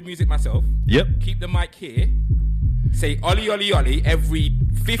 Play all the music myself. Yep. Keep the mic here. Say Ollie, Ollie, Ollie every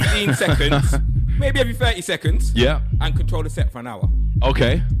 15 seconds. Maybe every 30 seconds. Yeah. And control the set for an hour.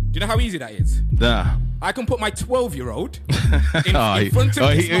 Okay. Do you know how easy that is? Nah. I can put my 12-year-old in front of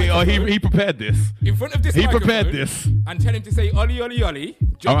this microphone. He prepared this. In front of this He microphone. prepared this. And tell him to say Ollie, Ollie, Ollie.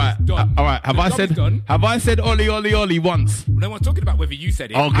 All right. Done. All right. Have I said Ollie, Ollie, Ollie once? No one's talking about whether you said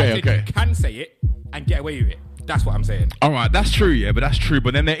it. Okay, I said you can say it and get away with it. That's what I'm saying. All right, that's true, yeah, but that's true.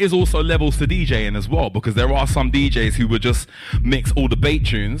 But then there is also levels to DJing as well, because there are some DJs who would just mix all the bait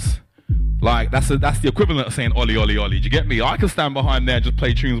tunes. Like, that's the equivalent of saying Ollie, Ollie, Ollie. Do you get me? I can stand behind there and just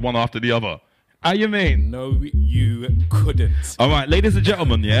play tunes one after the other. How you mean? No, you couldn't. All right, ladies and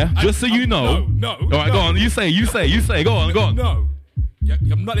gentlemen, yeah? Just so you know. No. All right, go on. You say. Go on. No.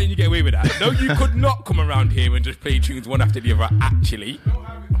 I'm not letting you get away with that. No, you could not come around here and just play tunes one after the other, actually.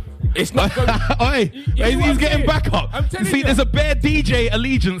 It's not going... He's getting back up. I'm telling you. There's a bare DJ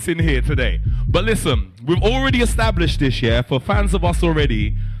allegiance in here today. But listen, we've already established this, yeah? For fans of us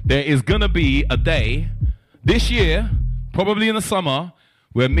already, there is going to be a day this year, probably in the summer,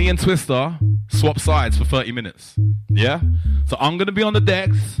 where me and Twister swap sides for 30 minutes. Yeah? So I'm going to be on the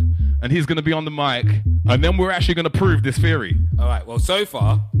decks, and he's going to be on the mic, and then we're actually going to prove this theory. All right, well, so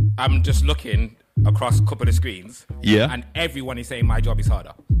far, I'm just looking across a couple of screens. Yeah. And everyone is saying my job is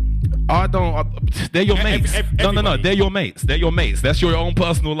harder. They're your mates. No, they're your mates. They're your mates. That's your own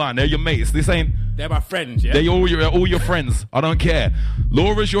personal line. They're your mates. This ain't... They're my friends, yeah? They're all your friends. I don't care.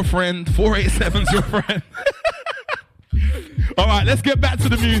 Laura's your friend. 487's your friend. All right, let's get back to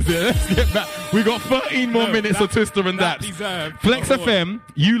the music. We got 13 more minutes of Twister and Daps. Flex FM,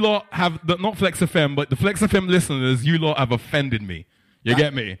 you lot have... Not Flex FM, but the Flex FM listeners, you lot have offended me. You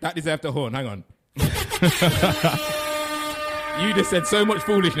get me? That deserved a horn. Hang on. You just said so much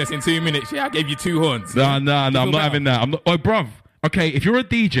foolishness in 2 minutes. Yeah, I gave you 2 horns. No, I'm not having that. Oh, bruv. Okay, if you're a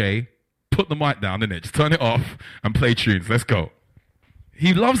DJ, put the mic down, innit? Just turn it off and play tunes. Let's go.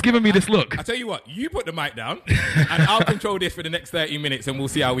 He loves giving me this look. I tell you what, you put the mic down, and I'll control this for the next 30 minutes, and we'll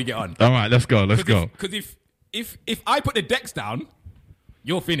see how we get on. All right, let's go. Because if I put the decks down,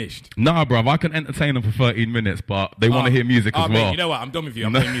 you're finished. Nah, bruv, I can entertain them for 13 minutes, but they want to hear music as well. Mate, you know what? I'm done with you.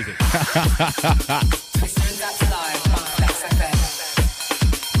 I'm playing music.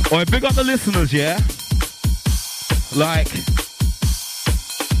 Alright, big up the listeners, yeah? Like,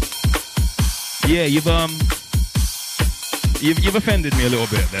 yeah, you've offended me a little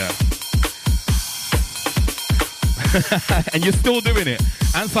bit there. And you're still doing it.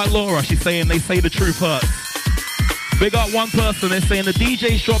 Anti-Laura, she's saying they say the truth hurts. Big up one person, they're saying the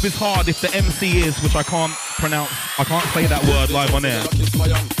DJ's job is hard if the MC is, which I can't pronounce. I can't say that word live on air.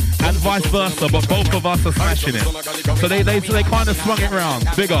 And vice versa, but both of us are smashing it. So they kind of swung it round.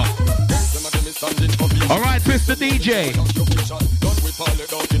 Big up. All right, Twister DJ.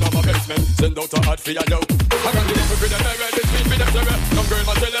 Send out a ad for your yo. I got the level with them, ready, speed with them, Jerry. Come girl,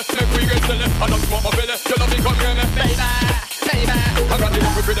 my jelly, make we get silly. I don't smoke my belly, you love me, come here, me. Baby, baby. I got the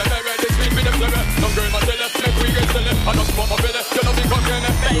level with them, ready, speed with them, Jerry. Come girl, my jelly, make we get silly. I don't smoke my belly, you love me, come here, me.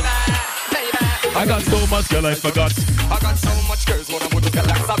 Baby, baby. I got so much girl, I forgot. I got so much girls, wanna put the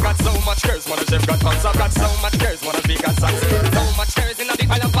galax. I've got so much girls, wanna chef got pants. I've got so much girls, wanna be got socks. So much girls in a big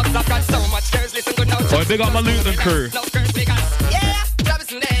pile of pops. I've got so much girls, listen good now. Oh, big up my Luton crew. No girls, big ass. Yeah,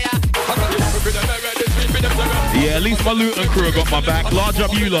 Travis and Leia. I got the level with them, ready, speed with them, Jerry. Yeah, at least my Luton crew got my back. Large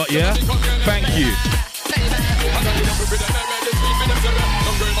up you lot, yeah? Thank you.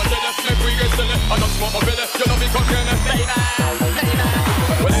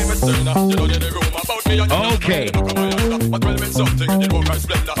 Okay.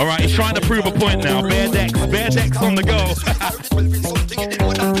 Alright, he's trying to prove a point now. Bare decks on the go.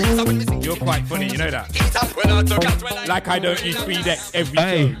 You're quite funny, you know that. Like I don't use 3Dex every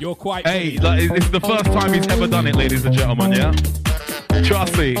show. You're quite funny. Like, it's the first time he's ever done it, ladies and gentlemen, yeah?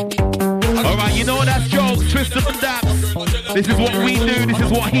 Trust me. Alright, you know what, that's jokes, Twister and Daps. This is what we do, this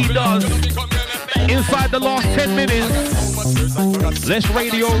is what he does. Inside the last 10 minutes, let's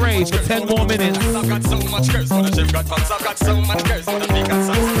radio rave for 10 more minutes. I've got so much girls, wanna chef got pants. I've got so much girls, wanna be got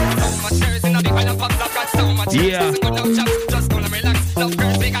socks. So much girls in a big pile of pops. I've got so much girls, yeah. No chops, just gonna relax. No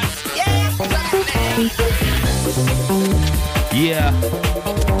girls, big ass. Yeah.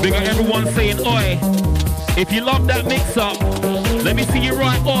 Big up everyone saying oi. If you love that mix up, let me see you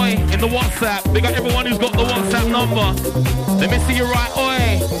write oi in the WhatsApp. Big up everyone who's got the WhatsApp number. Let me see you write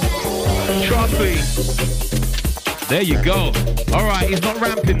oi. Trust me. There you go. Alright, he's not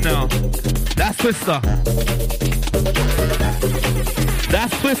ramping now. That's Twister.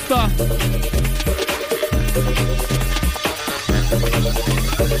 That's Twister.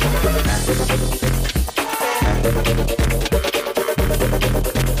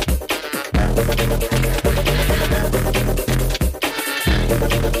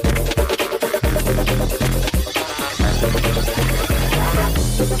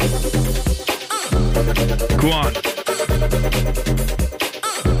 Go on.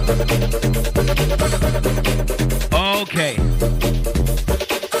 Okay.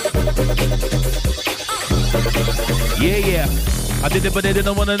 Yeah. I did it, but they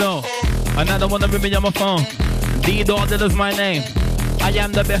didn't wanna know. And I don't wanna ring me on my phone. D-Dot is my name. I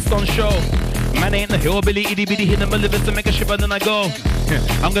am the best on show. Man ain't the hillbilly, itty bitty, hit them a living to make a ship and then I go.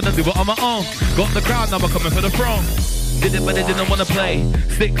 I'm gonna do it on my own. Got the crowd, now I'm coming for the throne. Did it, but they didn't wanna play.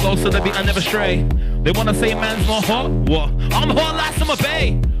 Stick close to the beat, I never stray. They wanna say man's not hot. What? I'm hot like summer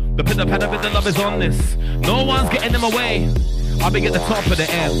bay. The pin, the pad of it, the love is on this. No one's getting them away. I'll be at the top of the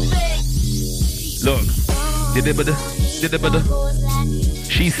end. Look. Did it, but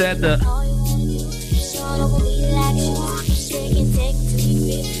she said that.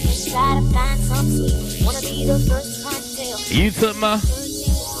 You took my.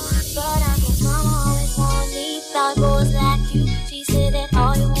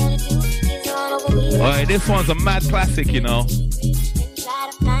 Alright, this one's a mad classic, you know.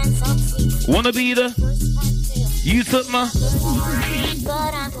 Wanna be the? You took my.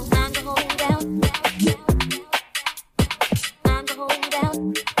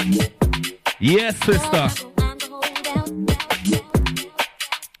 Yes, sister.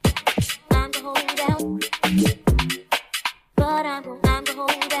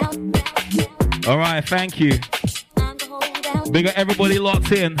 Alright, thank you. Big up everybody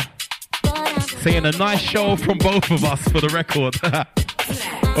locked in. Saying a nice show from both of us for the record.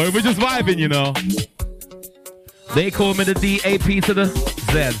 Or we're just vibing, you know. They call me the DAP to the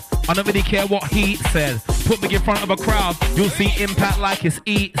Z. I don't really care what he said. Put me in front of a crowd, you'll see impact like it's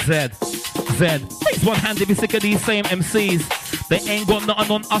EZ. Z. Raise one hand if you're sick of these same MCs. They ain't got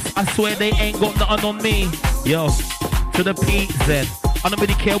nothing on us, I swear they ain't got nothing on me. Yo, to the PZ. I don't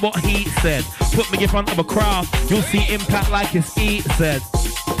really care what he said. Put me in front of a crowd, you'll see impact like it's EZ.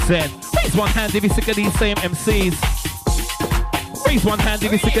 Z. Raise one hand if you're sick of these same MCs. Raise one hand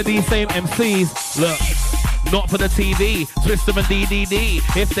if you're sick of these same MCs. Look. Not for the TV, Twister and DDD.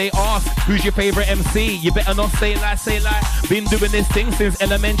 If they ask, who's your favorite MC? You better not say like. Been doing this thing since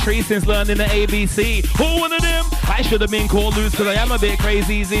elementary, since learning the ABC. Who one of them? I should have been called loose, cause I am a bit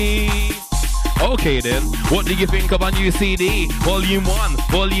crazy. Z. Okay then, what do you think of our new CD? Volume 1,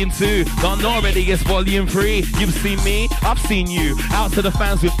 Volume 2, don't know already, it's Volume 3. You've seen me, I've seen you. Out to the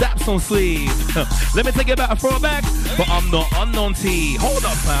fans with daps on sleeve. Let me take it back a throwback, but I'm not unknown T. Hold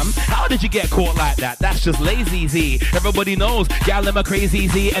up fam, how did you get caught like that? That's just lazy Z. Everybody knows, gal them a crazy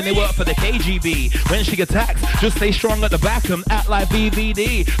Z and they work for the KGB. When she attacks, just stay strong at the back and act like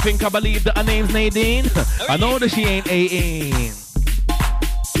BVD. Think I believe that her name's Nadine? I know that she ain't 18.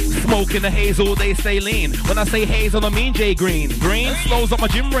 Smoking the haze all day, stay lean. When I say haze, I don't mean Jay Green. Green slows up my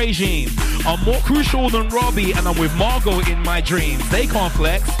gym regime. I'm more crucial than Robbie, and I'm with Margot in my dreams. They can't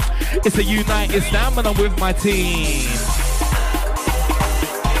flex. It's a united stand when I'm with my team.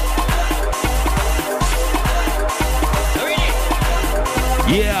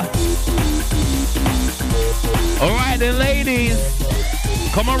 Yeah. All right then, ladies.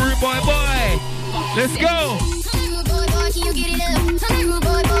 Come on, rude boy. Let's go.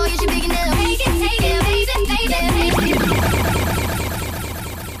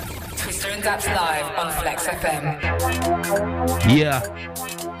 Twister and Daps live on Flex FM. Yeah.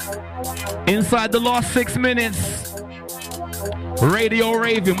 Inside the last 6 minutes, Radio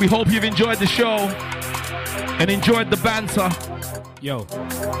Raven. We hope you've enjoyed the show and enjoyed the banter. Yo.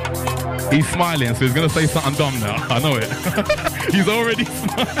 He's smiling, so he's gonna say something dumb now. I know it. He's already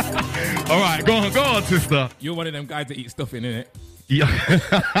smiling. All right, go on, sister. You're one of them guys that eat stuff in it. Yeah.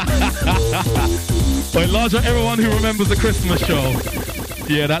 But large on everyone who remembers the Christmas show.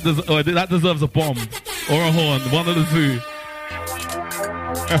 Yeah, that deserves a bomb or a horn, one of the two.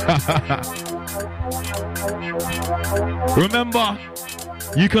 Remember,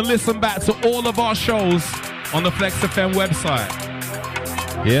 you can listen back to all of our shows on the Flex FM website.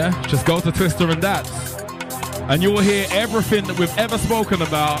 Yeah, just go to Twister and Daps, and you will hear everything that we've ever spoken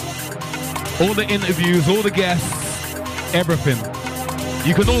about, all the interviews, all the guests, everything.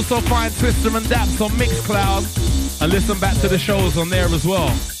 You can also find Twister and Daps on Mixcloud and listen back to the shows on there as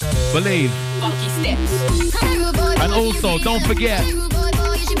well. Believe. And also, don't forget,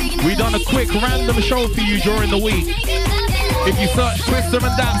 we done a quick random show for you during the week. If you search Twister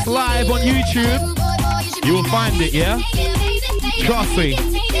and Daps live on YouTube, you will find it, yeah? Trust me.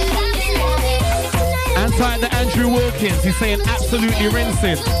 Inside the Andrew Wilkins, he's saying absolutely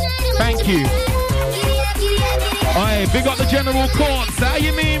rinsing. Thank you. Aye, big up the General Courts. How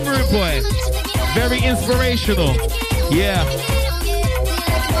you mean, rude boy? Very inspirational. Yeah.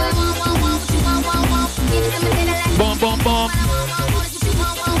 Bum, bum, bum.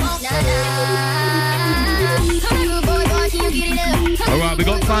 All right, we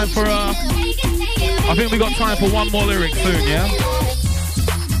got time for I think we got time for one more lyric soon, yeah?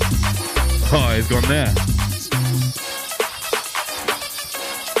 Oh, he's gone there.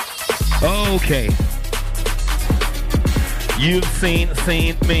 Okay. You've seen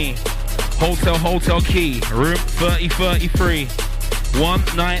me. Hotel key. Room 3033. One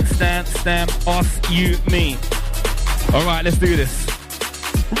night stand, us, you, me. All right, let's do this.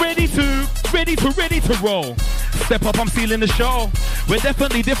 Ready to roll. Step up, I'm stealing the show. We're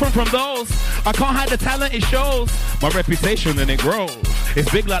definitely different from those. I can't hide the talent, it shows. My reputation and it grows. It's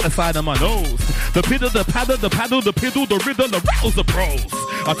big like the side of my nose. The piddle, the paddle, the paddle, the piddle, the riddle, the rattles, the pros.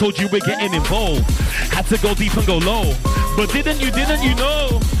 I told you we're getting involved. Had to go deep and go low. But didn't you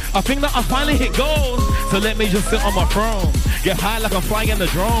know? I think that I finally hit gold. So let me just sit on my throne. Get high like I'm flying the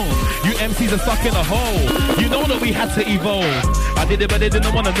drone. You MCs are stuck in a hole. You know that we had to evolve. I did it but they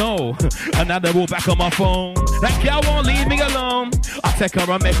didn't want to know. And now they're all back on my phone. That girl won't leave me alone. I take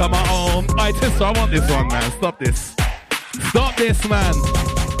her and make her my own. Alright, Tessa, I want this one, man. Stop this, man.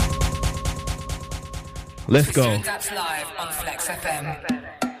 Let's go. That's live on Flex FM.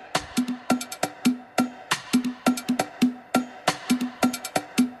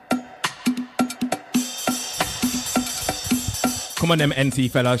 Come on them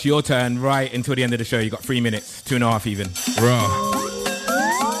NT fellas, your turn right until the end of the show. You got 3 minutes, 2.5 even. Bro.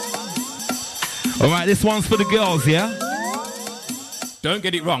 All right, this one's for the girls, yeah? Don't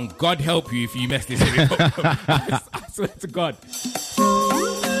get it wrong. God help you if you mess this up. I swear to God.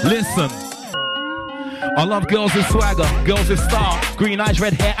 Listen. I love girls with swagger, girls with style, green eyes,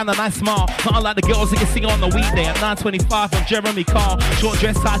 red hair, and a nice smile. Not unlike the girls that you see on the weekday at 9:25 on Jeremy Carl. Short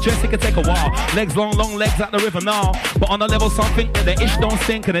dress, tight dress, it can take a while. Legs long legs like the river now. But on a level, something that the ish don't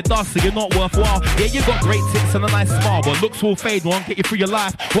stink and it does, so you're not worthwhile. Yeah, you got great tits and a nice smile, but looks will fade, won't get you through your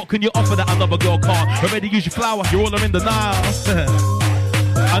life. What can you offer that another girl can't? Already use your flower, you're all in the Nile.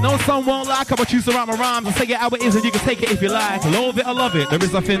 I know some won't like her, but choose to write my rhymes and say it how it is and you can take it if you like. Love it, I love it, there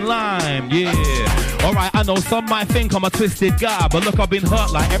is a thin line, yeah. Alright, I know some might think I'm a twisted guy, but look, I've been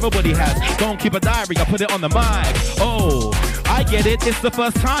hurt like everybody has. Don't keep a diary, I put it on the mic. Oh, I get it, it's the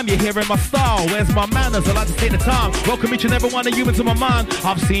first time you're hearing my style. Where's my manners? I like to take the time. Welcome each and every one of you into my mind.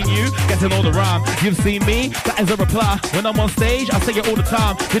 I've seen you, getting all the rhyme. You've seen me, that is a reply. When I'm on stage, I say it all the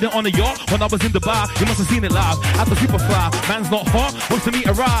time. Did it on a yacht when I was in Dubai. You must have seen it live at the Superfly. Man's not hot, wants to meet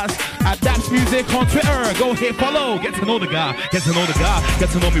a rise. At Daps Music on Twitter, go hit follow. Get to know the guy, get to know the guy, get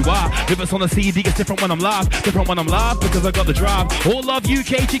to know me why. If it's on the CD, it's different when I'm live. Different when I'm live because I got the drive. All love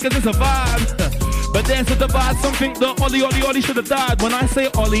UK chicas, it's a vibe. But there's a divide, something that Ollie should have died. When I say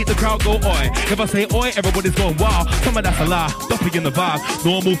Ollie, the crowd go oi. If I say oi, everybody's going wow. Some of that's a lie, dumping in the vibe.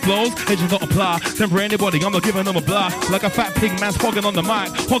 Normal flows, they just don't apply. Send for anybody, I'm not giving them a blast. Like a fat pig, man's hogging on the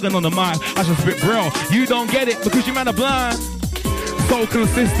mic. I just spit bro. You don't get it because you man are blind. So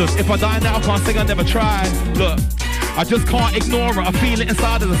consistent, if I die now, I can't say I never tried. Look, I just can't ignore her. I feel it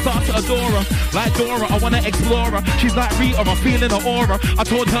inside as I start to adore her. Like Dora, I wanna explore her. She's like Rita, I'm feeling her aura. I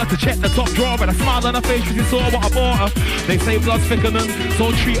told her to check the top drawer, and I smiled on her face when she saw what I bought her. They say blood's thicker than,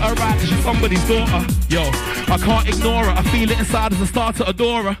 so treat her right, cause she's somebody's daughter. Yo, I can't ignore her. I feel it inside as I start to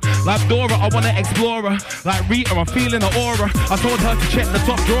adore her. Like Dora, I wanna explore her. Like Rita, I'm feeling her aura. I told her to check the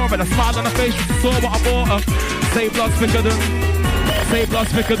top drawer, and I smiled on her face when she saw what I bought her. Say blood's thicker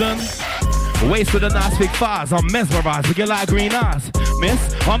than. Waist with a nice big thighs, I'm mesmerized with your light green eyes.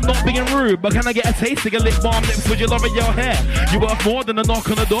 Miss, I'm not being rude, but can I get a taste of your lip balm lips with your love in your hair? You worth more than a knock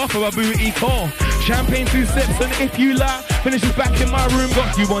on the door for a booty call. Champagne 2 sips, and if you like, finish this back in my room.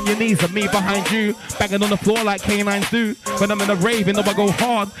 Got you on your knees and me behind you, banging on the floor like canines do. When I'm in a rave, you know I go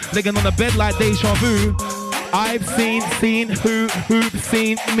hard, legging on the bed like deja vu. I've seen who've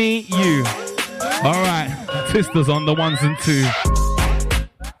seen me, you. Alright, sisters on the ones and two.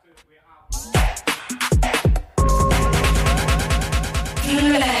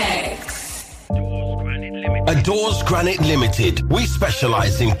 Adores Granite Limited. We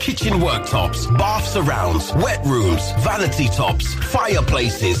specialize in kitchen worktops, bath surrounds, wet rooms, vanity tops,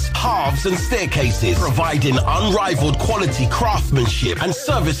 fireplaces, hearths and staircases, providing unrivaled quality craftsmanship and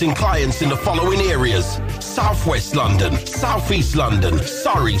servicing clients in the following areas: Southwest London, Southeast London,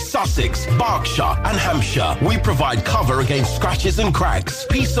 Surrey, Sussex, Berkshire and Hampshire. We provide cover against scratches and cracks.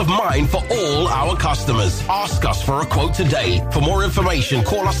 Peace of mind for all our customers. Ask us for a quote today. For more information,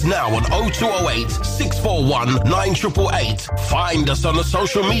 call us now on 0208 641 9888. Find us on the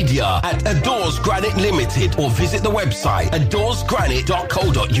social media at Adores Granite Limited or visit the website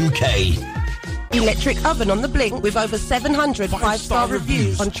adoresgranite.co.uk. Electric oven on the blink with over 700 five-star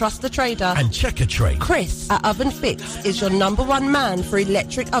reviews on Trust the Trader and Checker Trade. Chris at Oven Fix is your #1 man for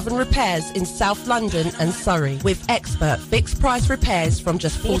electric oven repairs in South London and Surrey, with expert fixed price repairs from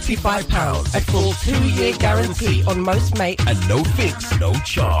just £45, a full 2-year guarantee on most makes, and no fix, no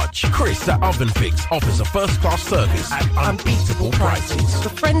charge. Chris at Oven Fix offers a first-class service at unbeatable prices. For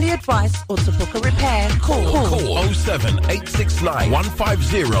friendly advice or to book a repair, call 07869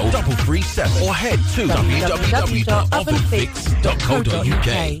 150 337 or head to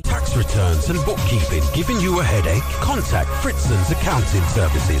www.ovenfix.co.uk. Tax returns and bookkeeping giving you a headache? Contact Fritzon's Accounting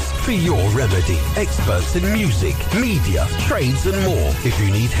Services for your remedy. Experts in music, media, trades and more. If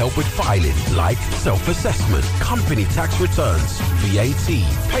you need help with filing, like self-assessment, company tax returns, VAT,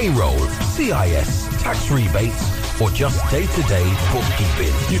 payroll, CIS, tax rebates, or just day-to-day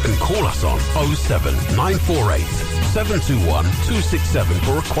bookkeeping, you can call us on 07948 721 267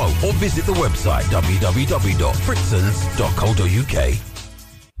 for a quote or visit the website www.fritzons.co.uk.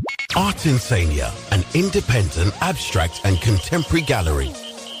 Art Insania, an independent, abstract and contemporary gallery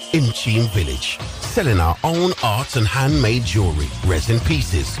in Cheam Village, selling our own art and handmade jewellery, resin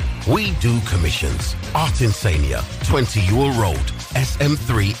pieces. We do commissions. Art Insania, 20 Ewell Road,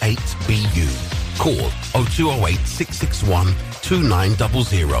 SM38BU. Call 0208 661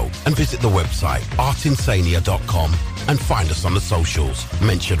 2900 and visit the website artinsania.com and find us on the socials.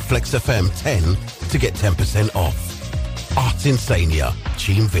 Mention Flex FM 10 to get 10% off. Art Insania,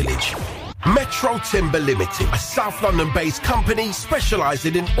 Cheam Village. Metro Timber Limited, a South London-based company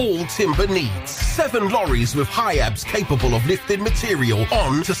specialising in all timber needs. 7 lorries with high-abs capable of lifting material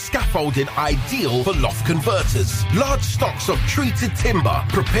on to scaffolding ideal for loft converters. Large stocks of treated timber,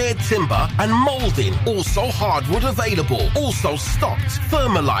 prepared timber and moulding. Also hardwood available. Also stocked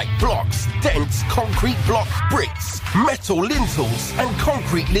thermalite blocks, dense concrete block bricks, metal lintels and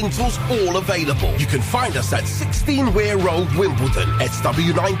concrete lintels all available. You can find us at 16 Weir Road, Wimbledon,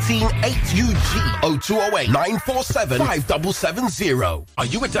 SW19 8 0208 947 5770. Are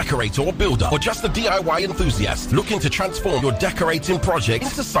you a decorator or builder or just a DIY enthusiast looking to transform your decorating project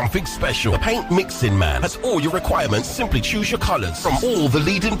into something special? The Paint Mixing Man has all your requirements. Simply choose your colors from all the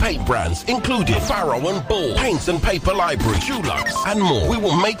leading paint brands, including Faro and Ball, Paints and Paper Library, Dulux, and more. We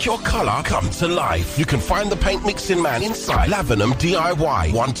will make your color come to life. You can find the Paint Mixing Man inside Lavenham DIY,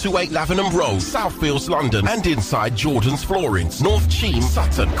 128 Lavenham Road, Southfields, London, and inside Jordan's Floorings, North Cheam,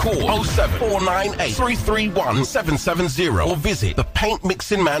 Sutton. Call 07498 331 770 or visit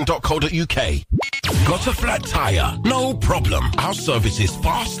thepaintmixingman.co.uk. Got a flat tire? No problem. Our service is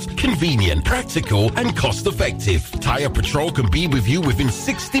fast, convenient, practical, and cost-effective. Tire Patrol can be with you within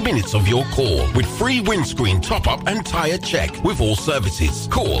 60 minutes of your call with free windscreen top-up and tire check with all services.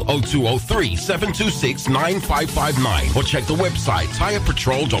 Call 0203 726 9559 or check the website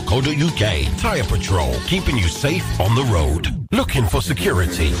tirepatrol.co.uk. Tire Patrol, keeping you safe on the road. Looking for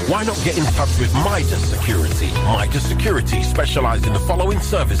security? Why not get in touch with Midas Security? Midas Security specialise in the following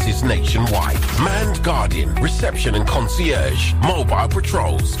services nationwide: manned guardian, reception and concierge, mobile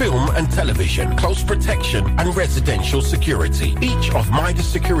patrols, film and television, close protection and residential security. Each of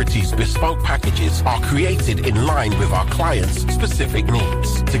Midas Security's bespoke packages are created in line with our clients' specific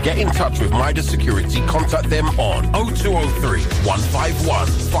needs. To get in touch with Midas Security, contact them on 0203 151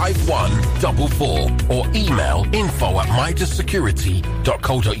 5144 or email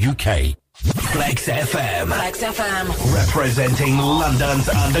info@midassecurity.co.uk. Flex FM. Flex FM. Representing London's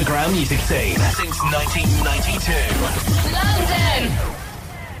underground music scene since 1992. London!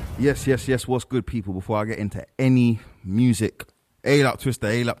 Yes. What's good, people? Before I get into any music, A-Lap Twister,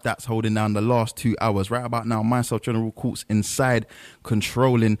 A-Lap That's holding down the last 2 hours. Right about now, myself, General Courts inside,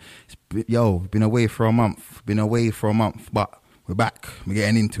 controlling. Been away for a month. But we're back. We're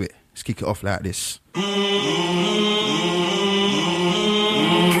getting into it. Let's kick it off like this.